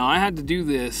relief. Now, I had to do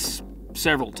this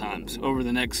several times over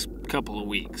the next couple of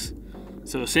weeks.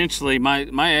 So essentially,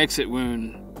 my exit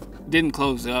wound didn't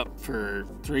close up for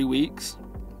 3 weeks.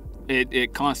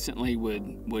 It constantly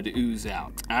would ooze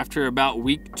out. After about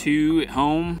week 2 at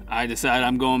home, I decided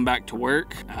I'm going back to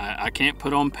work. I can't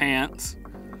put on pants.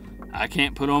 I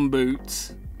can't put on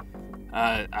boots.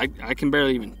 I can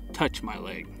barely even touch my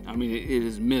leg. I mean, it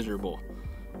is miserable.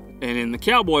 And in the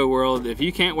cowboy world, if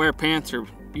you can't wear pants or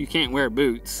you can't wear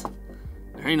boots,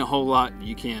 there ain't a whole lot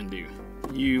you can do.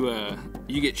 You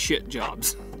get shit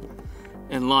jobs,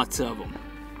 and lots of them.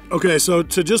 Okay, so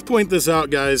to just point this out,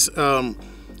 guys,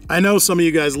 I know some of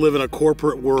you guys live in a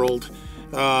corporate world.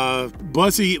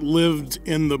 Bussy lived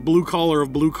in the blue collar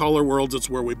of blue collar worlds. It's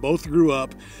where we both grew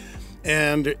up.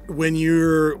 And when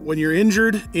you're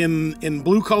injured in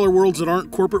blue collar worlds that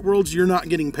aren't corporate worlds, you're not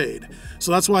getting paid.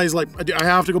 So that's why he's like, I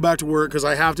have to go back to work because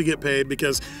I have to get paid.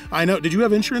 Because I know, did you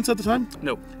have insurance at the time?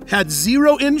 No. Had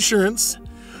 0 insurance,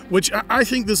 which I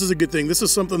think this is a good thing. This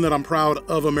is something that I'm proud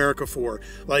of America for.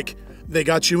 Like, they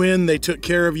got you in, they took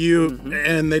care of you,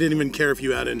 and they didn't even care if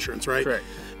you had insurance, right? Correct.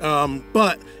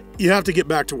 But you have to get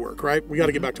back to work, right? We got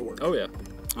to get back to work. Oh, yeah.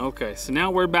 Okay, so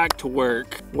now we're back to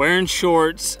work, wearing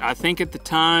shorts. I think at the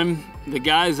time, the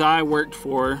guys I worked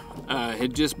for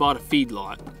had just bought a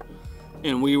feedlot,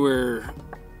 and we were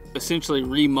essentially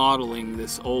remodeling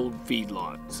this old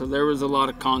feedlot. So there was a lot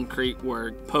of concrete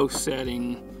work, post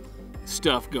setting,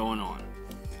 stuff going on.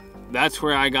 That's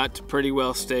where I got to pretty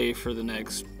well stay for the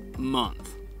next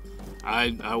month.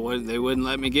 They wouldn't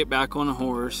let me get back on a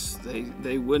horse.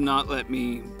 They would not let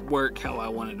me work how I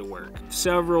wanted to work.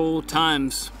 Several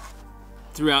times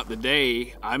throughout the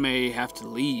day, I may have to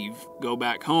leave, go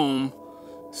back home,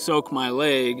 soak my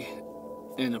leg,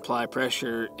 and apply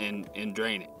pressure and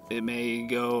drain it. It may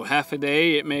go half a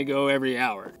day, it may go every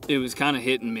hour. It was kind of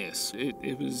hit and miss.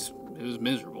 It was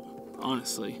miserable,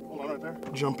 honestly. Hold on right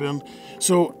there. Jump in.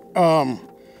 So,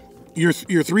 you're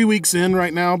 3 weeks in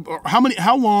right now.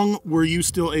 How long were you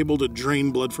still able to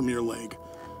drain blood from your leg?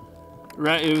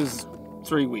 Right, it was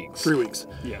 3 weeks. 3 weeks.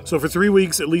 Yeah. So for 3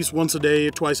 weeks, at least once a day,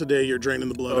 twice a day, you're draining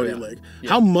the blood out of your leg. Yeah.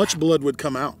 How much blood would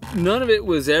come out? None of it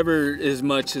was ever as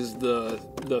much as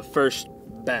the first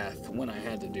bath when I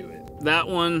had to do it. That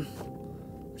one,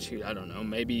 shoot, I don't know,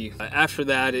 maybe after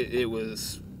that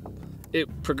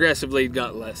it progressively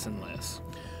got less and less.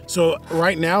 So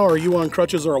right now, are you on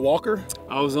crutches or a walker?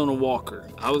 I was on a walker.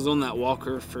 I was on that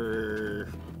walker for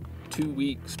 2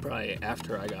 weeks probably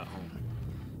after I got home.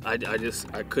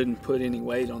 I couldn't put any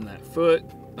weight on that foot.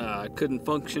 I couldn't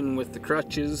function with the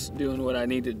crutches, doing what I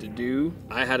needed to do.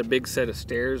 I had a big set of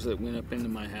stairs that went up into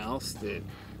my house that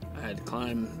I had to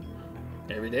climb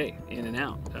every day, in and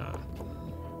out.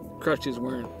 Crutches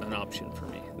weren't an option for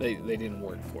me. They didn't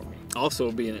work for me.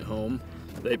 Also, being at home,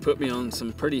 they put me on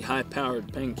some pretty high-powered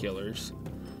painkillers,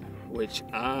 which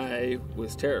I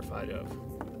was terrified of.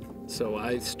 So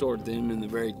I stored them in the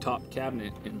very top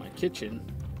cabinet in my kitchen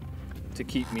to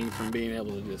keep me from being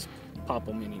able to just pop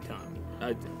them anytime.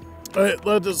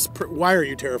 Why are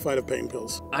you terrified of pain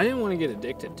pills? I didn't want to get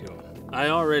addicted to them. I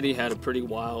already had a pretty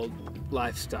wild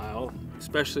lifestyle,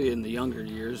 especially in the younger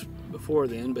years before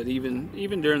then, but even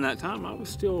during that time, I was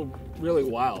still really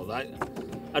wild.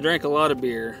 I drank a lot of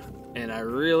beer, and I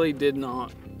really did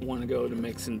not want to go to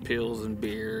mixing pills and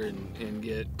beer and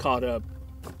get caught up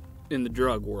in the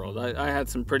drug world. I had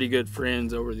some pretty good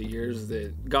friends over the years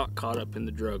that got caught up in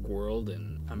the drug world,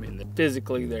 and I mean,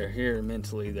 physically they're here,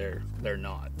 mentally they're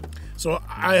not. So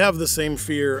I have the same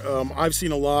fear. I've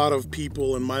seen a lot of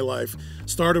people in my life,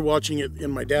 started watching it in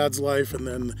my dad's life and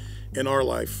then in our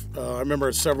life. I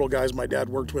remember several guys my dad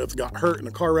worked with got hurt in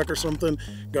a car wreck or something,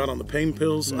 got on the pain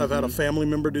pills. I've had a family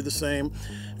member do the same,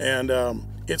 and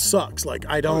it sucks. Like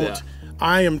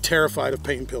I am terrified of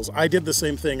pain pills. I did the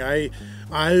same thing. I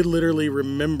literally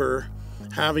remember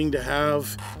having to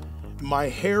have my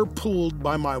hair pulled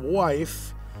by my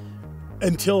wife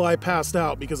until I passed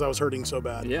out because I was hurting so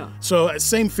bad. Yeah. So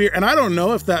same fear. And I don't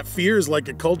know if that fear is like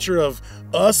a culture of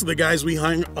us, the guys we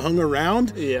hung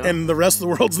around, and the rest of the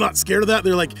world's not scared of that.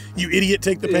 They're like, you idiot,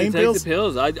 take the pain pills? Take the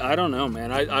pills. I don't know,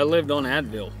 man. I lived on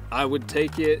Advil. I would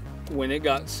take it when it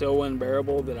got so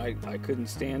unbearable that I couldn't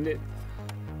stand it.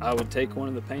 I would take one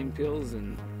of the pain pills,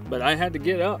 but I had to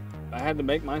get up. I had to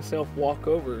make myself walk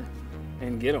over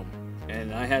and get them.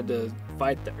 And I had to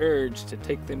fight the urge to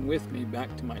take them with me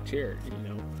back to my chair,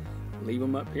 leave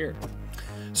them up here.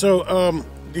 So,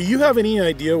 do you have any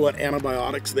idea what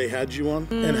antibiotics they had you on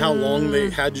and how long they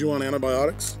had you on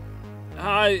antibiotics?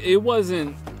 It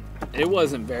wasn't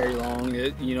very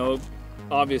long.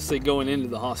 Obviously going into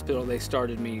the hospital, they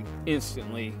started me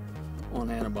instantly on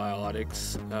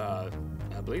antibiotics. I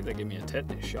believe they gave me a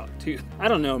tetanus shot too. I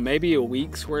don't know, maybe a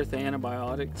week's worth of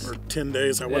antibiotics. Or 10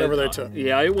 days, or whatever they took.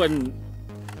 Yeah, it wasn't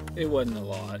a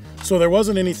lot. So there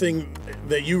wasn't anything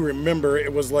that you remember.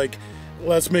 It was like,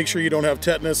 let's make sure you don't have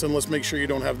tetanus and let's make sure you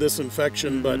don't have this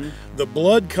infection. But the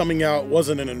blood coming out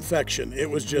wasn't an infection. It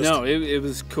was just... No, it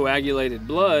was coagulated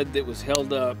blood that was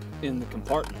held up in the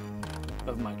compartment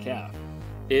of my calf.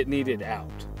 It needed out.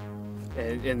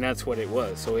 And that's what it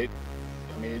was. So it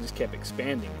just kept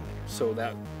expanding. So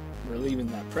that relieving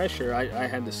that pressure, I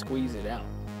had to squeeze it out.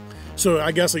 So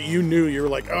I guess that you knew, you were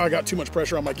like, oh, I got too much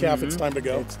pressure on my calf. It's time to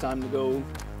go. It's time to go.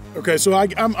 Okay, so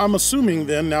I'm assuming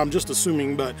then, now I'm just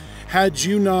assuming, but had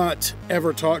you not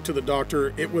ever talked to the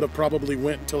doctor, it would have probably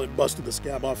went until it busted the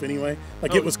scab off anyway?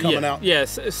 Like it was coming out?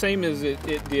 Yes, same as it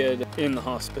did in the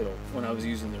hospital when I was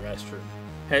using the restroom.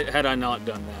 Had I not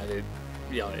done that, it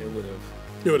would have...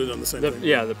 It would have done the same thing.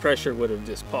 Yeah, the pressure would have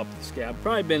just popped the scab.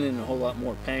 Probably been in a whole lot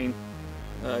more pain.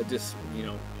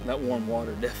 That warm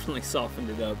water definitely softened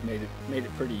it up, made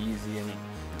it pretty easy in an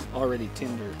already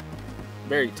tender,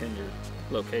 very tender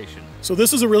location. So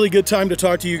this is a really good time to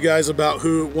talk to you guys about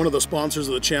one of the sponsors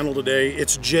of the channel today.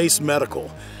 It's Jace Medical.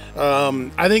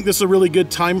 I think this is a really good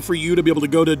time for you to be able to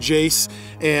go to Jace,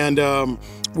 and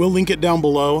we'll link it down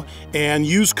below, and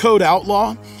use code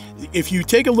Outlaw. If you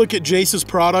take a look at Jace's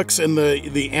products and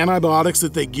the antibiotics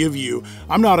that they give you,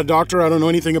 I'm not a doctor, I don't know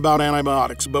anything about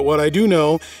antibiotics, but what I do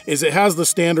know is it has the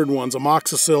standard ones,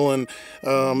 amoxicillin,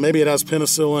 maybe it has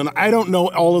penicillin. I don't know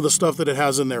all of the stuff that it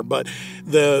has in there, but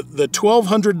the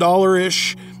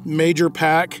 $1,200-ish major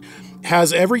pack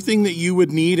has everything that you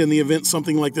would need in the event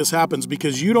something like this happens,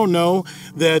 because you don't know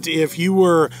that if you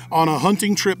were on a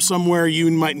hunting trip somewhere,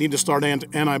 you might need to start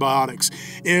antibiotics.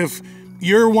 If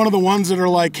you're one of the ones that are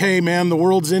like, hey man, the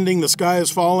world's ending, the sky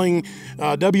is falling,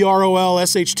 WROL,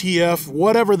 SHTF,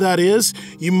 whatever that is,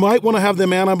 you might want to have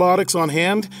them antibiotics on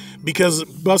hand, because,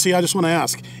 Bussy, I just want to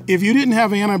ask, if you didn't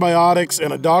have antibiotics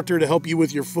and a doctor to help you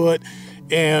with your foot,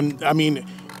 and,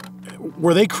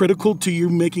 were they critical to you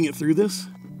making it through this?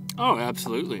 Oh,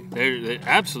 absolutely. They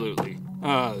absolutely.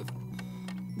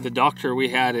 The doctor we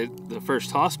had at the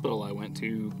first hospital I went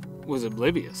to was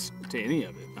oblivious to any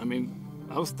of it.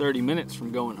 I was 30 minutes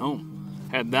from going home.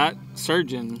 Had that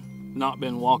surgeon not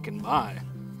been walking by,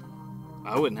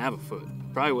 I wouldn't have a foot.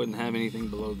 Probably wouldn't have anything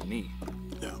below the knee.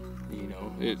 Yeah.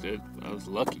 I was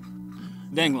lucky.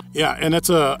 Dang lucky. Yeah, and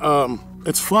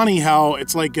it's funny how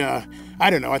it's like, I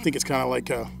don't know, I think it's kind of like,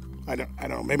 I don't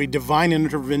know, maybe divine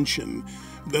intervention,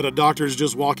 that a doctor's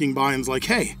just walking by and's like,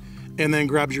 hey, and then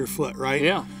grabs your foot, right?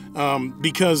 Yeah.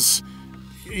 Because,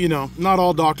 not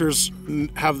all doctors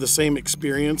have the same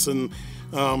experience, and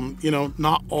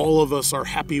not all of us are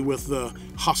happy with the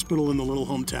hospital in the little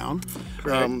hometown.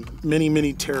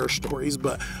 Many terror stories,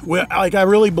 but I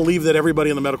really believe that everybody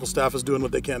in the medical staff is doing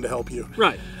what they can to help you.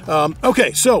 Right.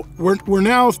 Okay, so we're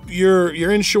now,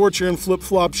 you're in shorts, you're in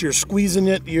flip-flops, you're squeezing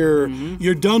it,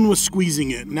 you're done with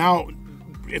squeezing it. Now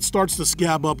it starts to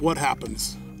scab up. What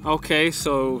happens? Okay,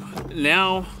 so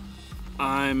now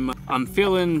I'm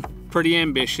feeling pretty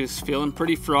ambitious, feeling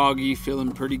pretty froggy,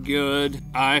 feeling pretty good.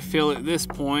 I feel at this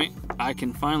point I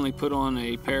can finally put on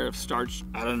a pair of starched,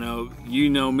 I don't know, you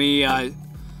know me, I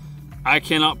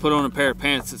cannot put on a pair of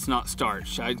pants that's not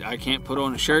starched. I can't put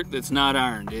on a shirt that's not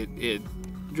ironed. It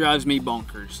drives me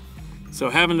bonkers. So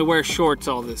having to wear shorts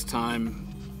all this time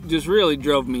just really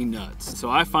drove me nuts. So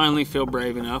I finally feel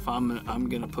brave enough. I'm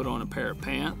gonna put on a pair of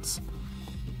pants,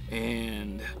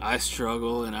 And I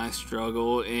struggle and I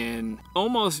struggle, and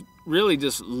almost really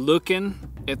just looking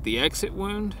at the exit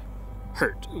wound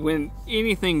hurt. When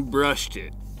anything brushed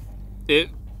it,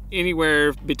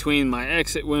 anywhere between my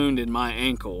exit wound and my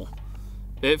ankle,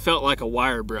 it felt like a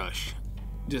wire brush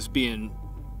just being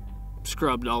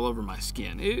scrubbed all over my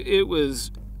skin. It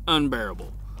was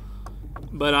unbearable.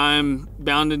 But I'm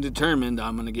bound and determined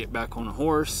I'm gonna get back on a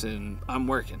horse, and I'm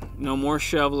working. No more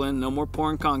shoveling, no more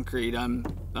pouring concrete. I'm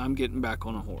getting back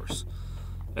on a horse.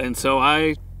 And so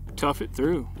I tough it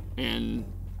through. And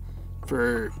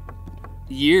for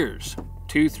years,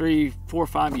 2, 3, 4,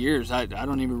 5 years, I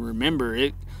don't even remember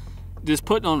it. Just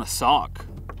putting on a sock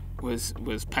was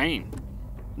pain.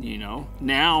 You know,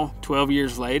 now 12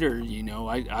 years later, you know,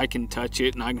 I can touch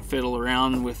it and I can fiddle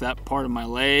around with that part of my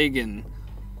leg, and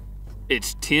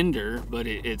it's tender, but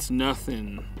it's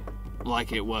nothing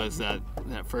like it was that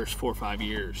first 4 or 5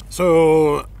 years.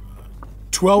 So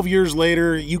 12 years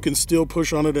later, you can still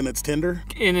push on it and it's tender?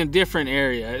 In a different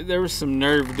area. There was some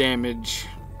nerve damage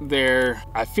there.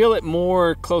 I feel it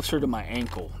more closer to my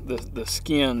ankle. The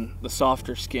skin, the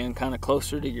softer skin, kind of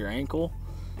closer to your ankle.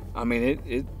 I mean,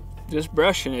 it just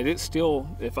brushing it, it's still,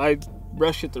 if I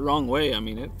brush it the wrong way, I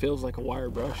mean, it feels like a wire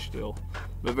brush still,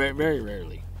 but very, very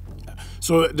rarely.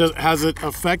 So has it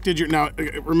affected your, now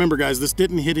remember guys, this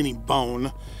didn't hit any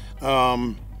bone.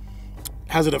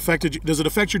 Has it affected you, does it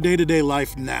affect your day-to-day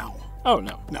life now? Oh,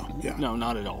 no. No, yeah. No,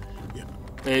 not at all. Yeah.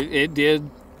 It did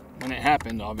when it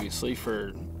happened, obviously,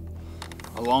 for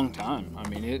a long time. I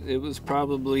mean, it was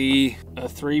probably a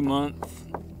 3-month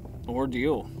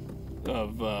ordeal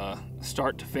of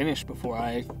start to finish before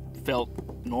I felt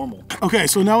normal. Okay,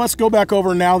 so now let's go back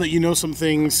over, now that you know some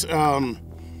things.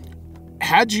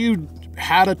 Had you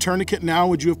had a tourniquet now,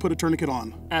 would you have put a tourniquet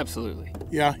on? Absolutely.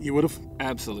 Yeah, you would have?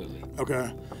 Absolutely.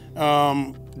 Okay.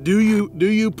 Do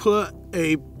you put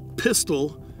a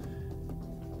pistol,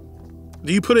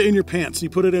 do you put it in your pants? Do you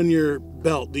put it in your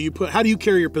belt? How do you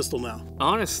carry your pistol now?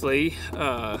 Honestly,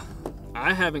 I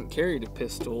haven't carried a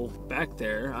pistol back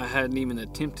there. I hadn't even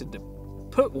attempted to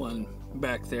put one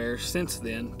back there since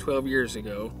then, 12 years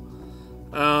ago.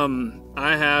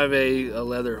 I have a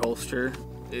leather holster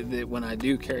that when I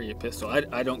do carry a pistol,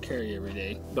 I don't carry every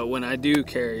day, but when I do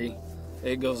carry,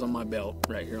 it goes on my belt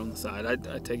right here on the side.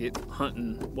 I take it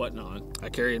hunting, whatnot. I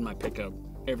carry it in my pickup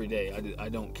every day. I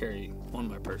don't carry on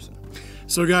my person.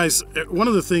 So guys, one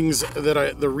of the things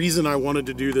that the reason I wanted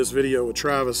to do this video with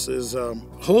Travis is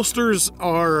holsters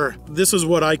this is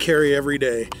what I carry every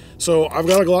day. So I've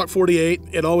got a Glock 48,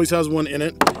 it always has one in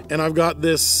it, and I've got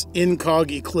this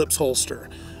Incog Eclipse holster.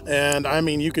 And I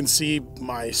mean, you can see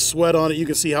my sweat on it, you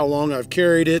can see how long I've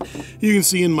carried it, you can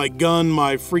see in my gun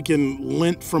my freaking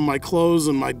lint from my clothes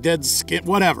and my dead skin,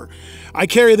 whatever. I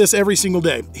carry this every single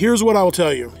day. Here's what I will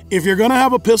tell you. If you're gonna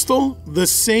have a pistol, the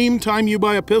same time you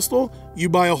buy a pistol, you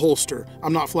buy a holster.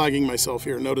 I'm not flagging myself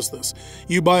here, notice this.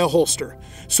 You buy a holster.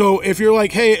 So if you're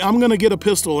like, hey, I'm gonna get a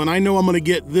pistol and I know I'm gonna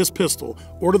get this pistol,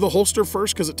 order the holster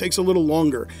first because it takes a little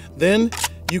longer. Then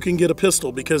you can get a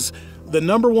pistol, because the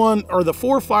number one, or the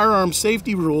 4 firearm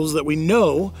safety rules that we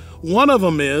know, one of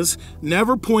them is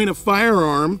never point a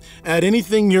firearm at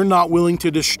anything you're not willing to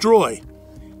destroy,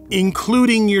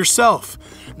 including yourself.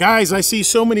 Guys, I see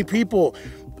so many people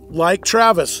like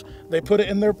Travis, they put it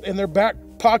in their back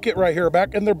pocket right here,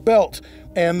 back in their belt,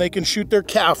 and they can shoot their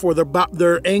calf or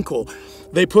their ankle.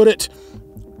 They put it,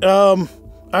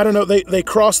 I don't know, they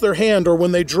cross their hand, or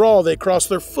when they draw, they cross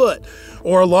their foot.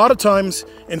 Or a lot of times,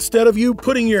 instead of you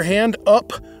putting your hand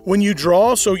up when you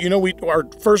draw, so you know our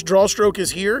first draw stroke is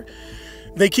here,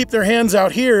 they keep their hands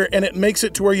out here, and it makes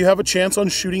it to where you have a chance on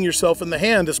shooting yourself in the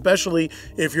hand, especially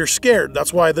if you're scared.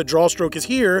 That's why the draw stroke is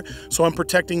here, so I'm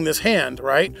protecting this hand,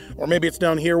 right? Or maybe it's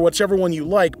down here, whichever one you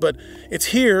like, but it's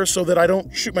here so that I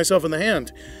don't shoot myself in the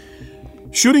hand.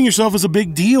 Shooting yourself is a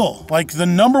big deal. Like, the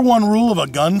number one rule of a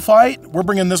gunfight, we're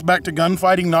bringing this back to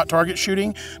gunfighting, not target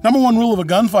shooting. Number one rule of a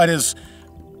gunfight is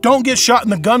don't get shot in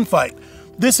the gunfight.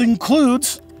 This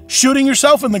includes shooting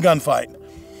yourself in the gunfight.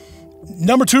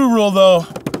 Number 2 rule, though,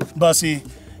 Bussy,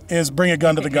 is bring a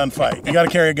gun to the gunfight. You got to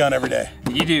carry a gun every day.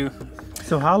 You do.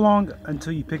 So how long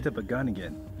until you picked up a gun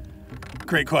again?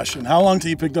 Great question. How long till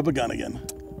you picked up a gun again?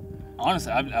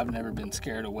 Honestly, I've never been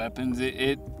scared of weapons.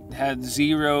 It had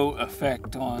zero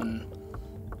effect on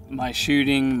my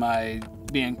shooting, my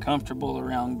being comfortable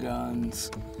around guns.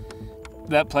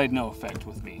 That played no effect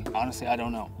with me. Honestly, I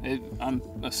don't know. I'm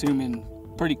assuming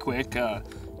pretty quick.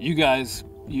 You guys,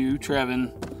 you,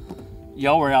 Trevin,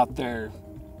 y'all were out there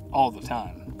all the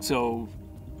time. So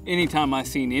anytime I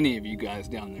seen any of you guys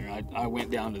down there, I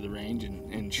went down to the range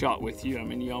and shot with you. I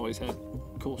mean, you always had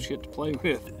cool shit to play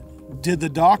with. did the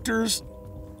doctors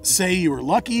say you were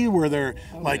lucky? Were there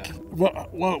like yeah.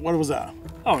 what was that?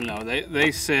 Oh no,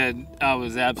 they said I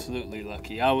was absolutely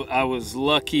lucky. I was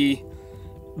lucky.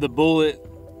 The bullet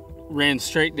ran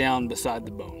straight down beside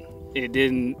the bone. It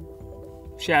didn't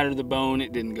shatter the bone.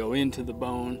 It didn't go into the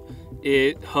bone.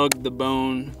 It hugged the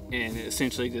bone and it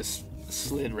essentially just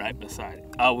slid right beside it.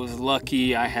 I was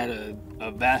lucky. I had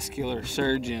a vascular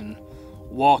surgeon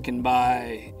walking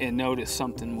by and noticed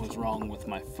something was wrong with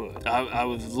my foot. I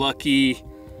was lucky.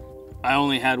 I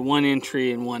only had one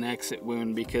entry and one exit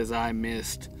wound because I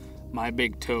missed my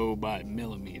big toe by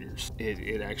millimeters.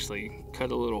 It actually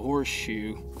cut a little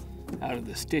horseshoe out of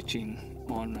the stitching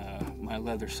on my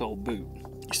leather sole boot.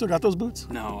 You still got those boots?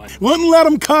 No. Wouldn't let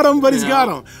him cut them, but he's got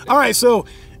them. All right, so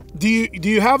do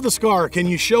you have the scar? Can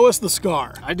you show us the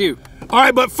scar? I do. All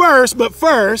right, but first,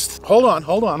 hold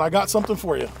on. I got something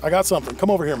for you. I got something. Come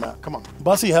over here, Matt. Come on.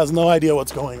 Bussy has no idea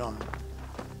what's going on.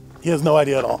 He has no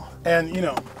idea at all. And you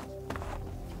know,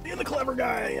 being the clever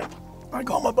guy I am, I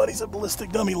call my buddies at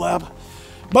Ballistic Dummy Lab.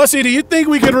 Bussy, do you think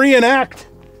we could reenact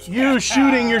you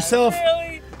shooting yourself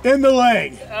in the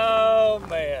leg? Oh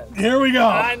man. Here we go.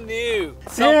 I knew.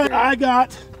 And I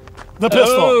got the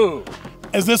pistol. Oh,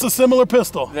 Is this a similar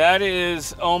pistol? that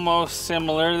is almost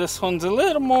similar. This one's a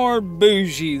little more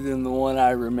bougie than the one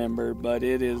I remember, but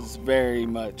it is very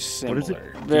much similar. What is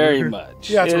it? Very Ruger? much.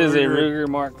 Yeah, it's it a is a Ruger. Ruger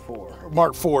Mark IV.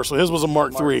 Mark IV, so his was a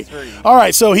Mark III. III. All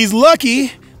right, so he's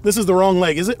lucky. This is the wrong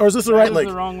leg, is it? Or is this the right That leg?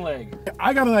 was the wrong leg.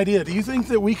 I got an idea. Do you think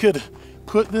that we could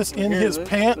put this in his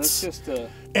pants That's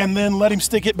just and then let him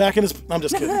stick it back in his... I'm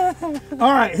just kidding.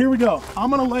 All right, here we go. I'm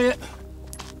gonna lay it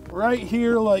right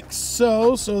here like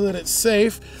so that it's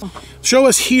safe. Show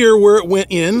us here where it went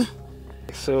in.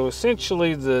 So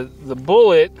essentially the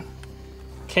bullet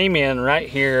came in right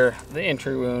here, the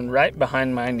entry wound right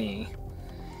behind my knee,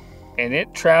 and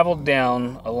it traveled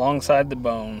down alongside the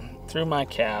bone through my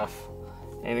calf,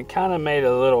 and it kind of made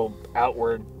a little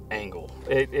outward angle.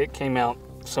 It came out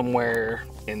somewhere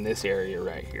in this area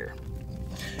right here.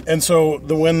 And so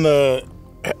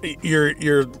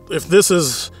if this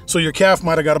is, so your calf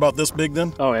might have got about this big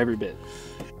then? Oh, every bit.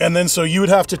 And then so you would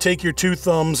have to take your two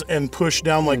thumbs and push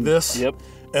down like this? Yep.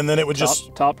 And then it would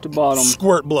just Top to bottom.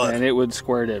 squirt blood. And it would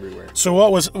squirt everywhere. So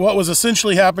what was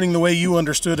essentially happening, the way you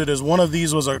understood it, is one of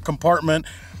these was a compartment.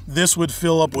 This would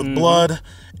fill up with blood,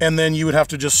 and then you would have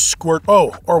to just squirt.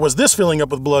 Oh, or was this filling up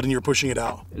with blood and you're pushing it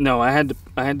out? No, I had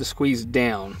to squeeze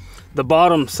down. The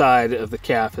bottom side of the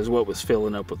calf is what was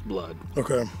filling up with blood.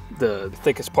 Okay. The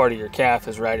thickest part of your calf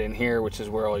is right in here, which is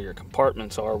where all your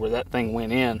compartments are. Where that thing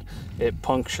went in, it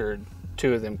punctured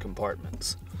two of them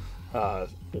compartments.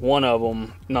 One of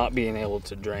them not being able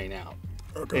to drain out.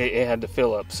 Okay. It had to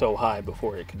fill up so high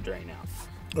before it could drain out.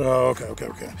 Oh,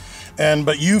 okay.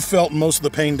 But you felt most of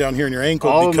the pain down here in your ankle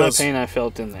All because of my pain I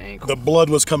felt in the ankle. the blood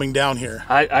was coming down here.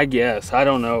 I guess. I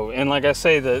don't know. And like I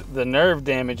say, the nerve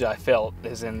damage I felt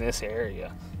is in this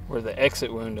area, where the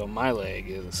exit wound on my leg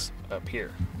is up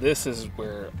here. This is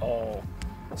where all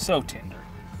so tender.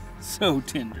 So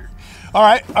tender. All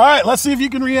right, let's see if you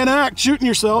can reenact shooting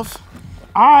yourself.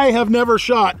 I have never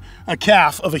shot a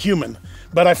calf of a human,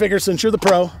 but I figure since you're the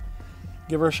pro,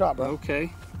 give her a shot, bro.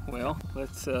 Okay. Well,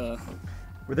 let's Were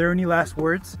there any last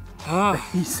words?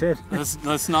 He said.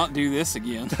 let's not do this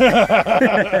again.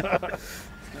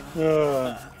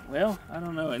 Well, I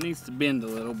don't know. It needs to bend a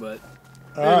little, but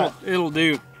it'll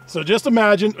do. So just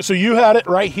imagine, so you had it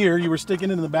right here. You were sticking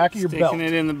it in the back of your belt. Sticking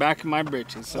it in the back of my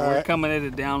britches, so we're coming at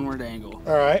a downward angle.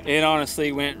 All right. It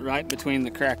honestly went right between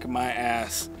the crack of my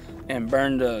ass and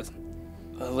burned a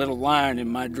little line in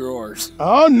my drawers.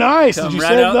 Oh, nice. Did you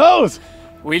save those?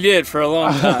 We did for a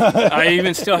long time. I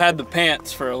even still had the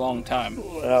pants for a long time.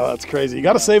 Oh, that's crazy. You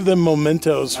got to save them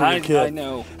mementos for your kid. I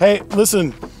know. Hey,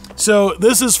 listen. So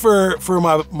this is for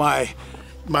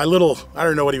my little, I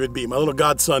don't know what he would be, my little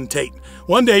godson Tate.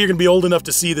 One day you're gonna be old enough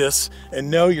to see this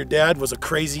and know your dad was a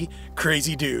crazy,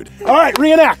 crazy dude. All right,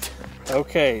 reenact.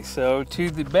 Okay, so to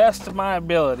the best of my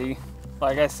ability,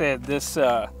 like I said, this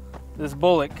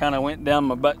bullet kind of went down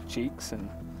my butt cheeks and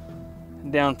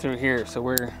down through here. So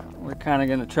we're kind of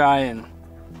gonna try and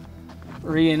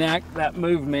reenact that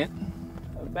movement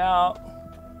about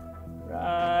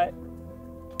right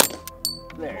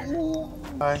there.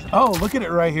 Oh, look at it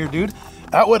right here, dude.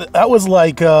 That was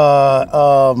like,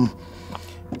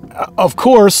 of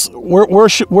course,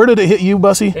 where did it hit you,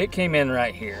 Bussy? It came in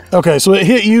right here. Okay, so it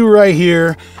hit you right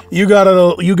here. You got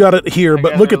it here,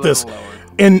 but look at this. Lower.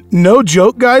 And no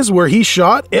joke, guys, where he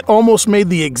shot, it almost made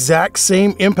the exact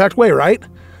same impact way, right?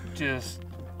 Just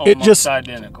almost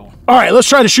identical. All right, let's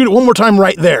try to shoot it one more time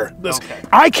right there. Okay.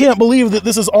 I can't believe that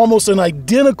this is almost an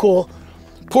identical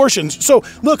portions. So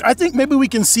look, I think maybe we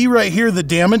can see right here the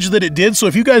damage that it did. So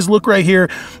if you guys look right here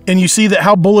and you see that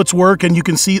how bullets work, and you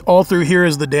can see all through here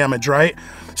is the damage, right?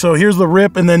 So here's the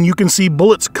rip, and then you can see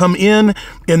bullets come in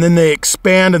and then they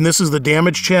expand, and this is the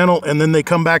damage channel, and then they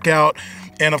come back out.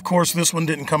 And of course this one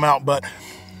didn't come out, but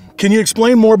can you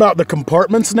explain more about the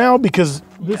compartments now? Because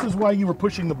this is why you were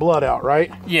pushing the blood out,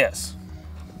 right? Yes.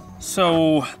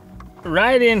 So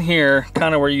right in here,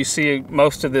 kind of where you see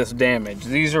most of this damage,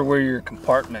 these are where your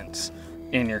compartments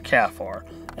in your calf are.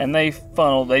 And they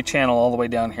channel all the way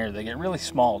down here. They get really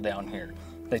small down here.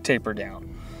 They taper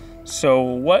down. So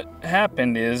what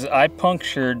happened is I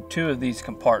punctured 2 of these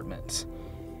compartments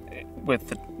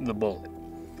with the bullet.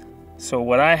 So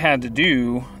what I had to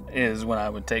do is when I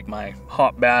would take my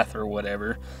hot bath or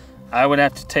whatever, I would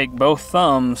have to take both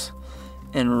thumbs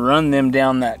and run them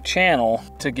down that channel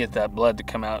to get that blood to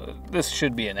come out. This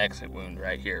should be an exit wound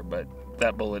right here, but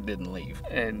that bullet didn't leave.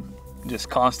 And just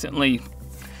constantly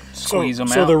squeeze them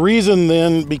out. So the reason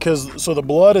then, so the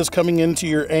blood is coming into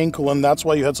your ankle, and that's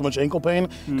why you had so much ankle pain?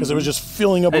 Because it was just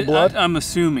filling up with blood? I'm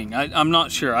assuming. I'm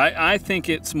not sure. I think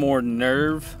it's more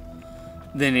nerve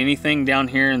than anything down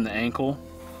here in the ankle.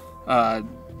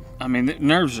 I mean, the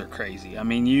nerves are crazy. I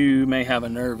mean, you may have a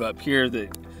nerve up here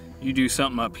that you do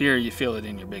something up here, you feel it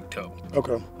in your big toe.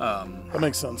 Okay, that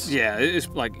makes sense. Yeah, it's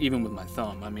like even with my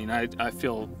thumb. I mean, I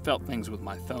felt things with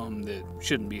my thumb that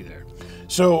shouldn't be there.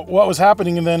 So what was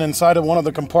happening then inside of one of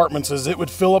the compartments is it would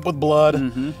fill up with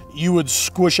blood, you would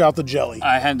squish out the jelly.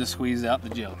 I had to squeeze out the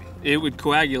jelly. It would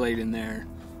coagulate in there,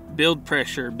 build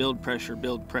pressure, build pressure,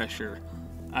 build pressure.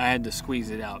 I had to squeeze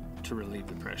it out to relieve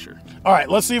the pressure. All right,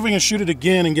 let's see if we can shoot it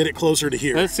again and get it closer to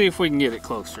here. Let's see if we can get it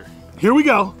closer. Here we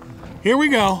go. Here we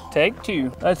go. Take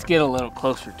 2. Let's get a little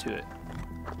closer to it.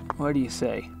 What do you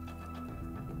say?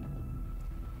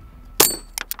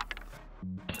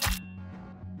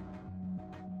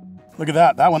 Look at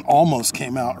that. That one almost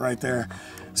came out right there.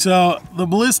 So the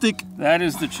ballistic. That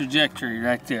is the trajectory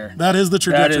right there. That is the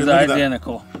trajectory. That is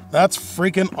identical. That's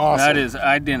freaking awesome. That is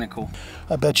identical.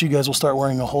 I bet you guys will start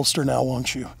wearing a holster now,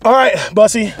 won't you? All right,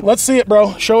 Bussy, let's see it,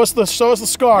 bro. Show us the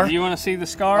scar. Do you want to see the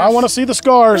scars? I want to see the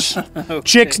scars. Okay.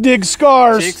 Chicks dig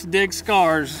scars. Chicks dig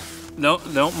scars.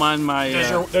 Don't mind my.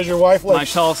 Does your wife like my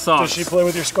tall socks? Does she play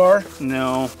with your scar?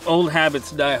 No. Old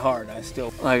habits die hard. I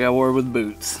still like I wore with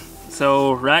boots.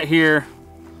 So right here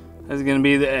is going to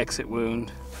be the exit wound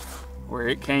where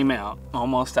it came out,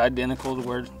 almost identical to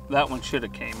where that one should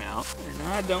have came out. And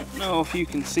I don't know if you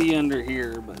can see under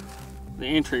here, but the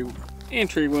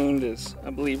entry wound is, I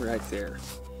believe, right there.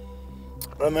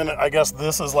 And then I guess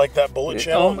this is like that bullet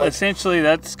channel? Essentially,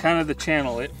 that's kind of the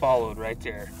channel it followed right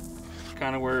there.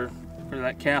 Kind of where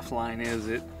that calf line is.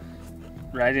 It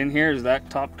right in here is that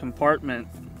top compartment,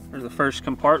 or the first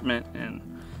compartment, and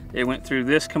it went through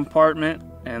this compartment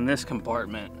and this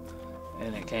compartment,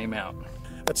 and it came out.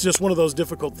 That's just one of those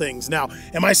difficult things. Now,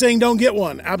 am I saying don't get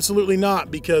one? Absolutely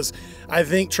not, because I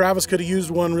think Travis could have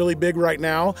used one really big right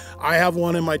now. I have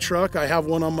one in my truck. I have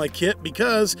one on my kit,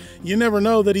 because you never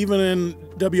know that even in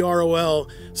WROL,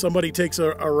 somebody takes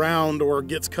a round or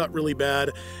gets cut really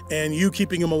bad, and you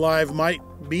keeping them alive might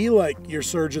be like your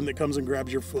surgeon that comes and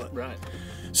grabs your foot. Right.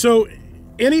 So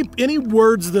any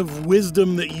words of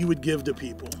wisdom that you would give to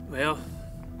people? Well,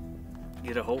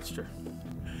 get a holster.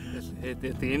 At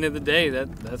the end of the day,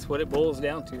 that's what it boils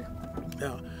down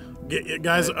to. Yeah,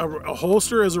 guys, a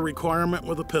holster is a requirement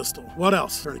with a pistol. What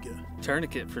else? Tourniquet.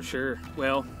 Tourniquet for sure.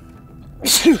 Well,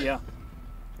 yeah,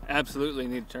 absolutely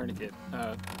need a tourniquet.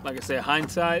 Like I say,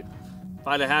 hindsight, if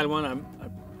I'd have had one,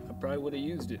 I probably would have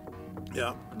used it.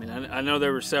 Yeah. I mean, I know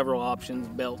there were several options,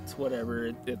 belts, whatever,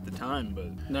 at the time,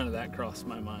 but none of that crossed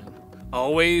my mind.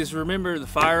 Always remember the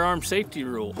firearm safety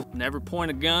rule. Never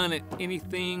point a gun at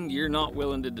anything you're not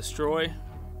willing to destroy,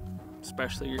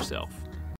 especially yourself.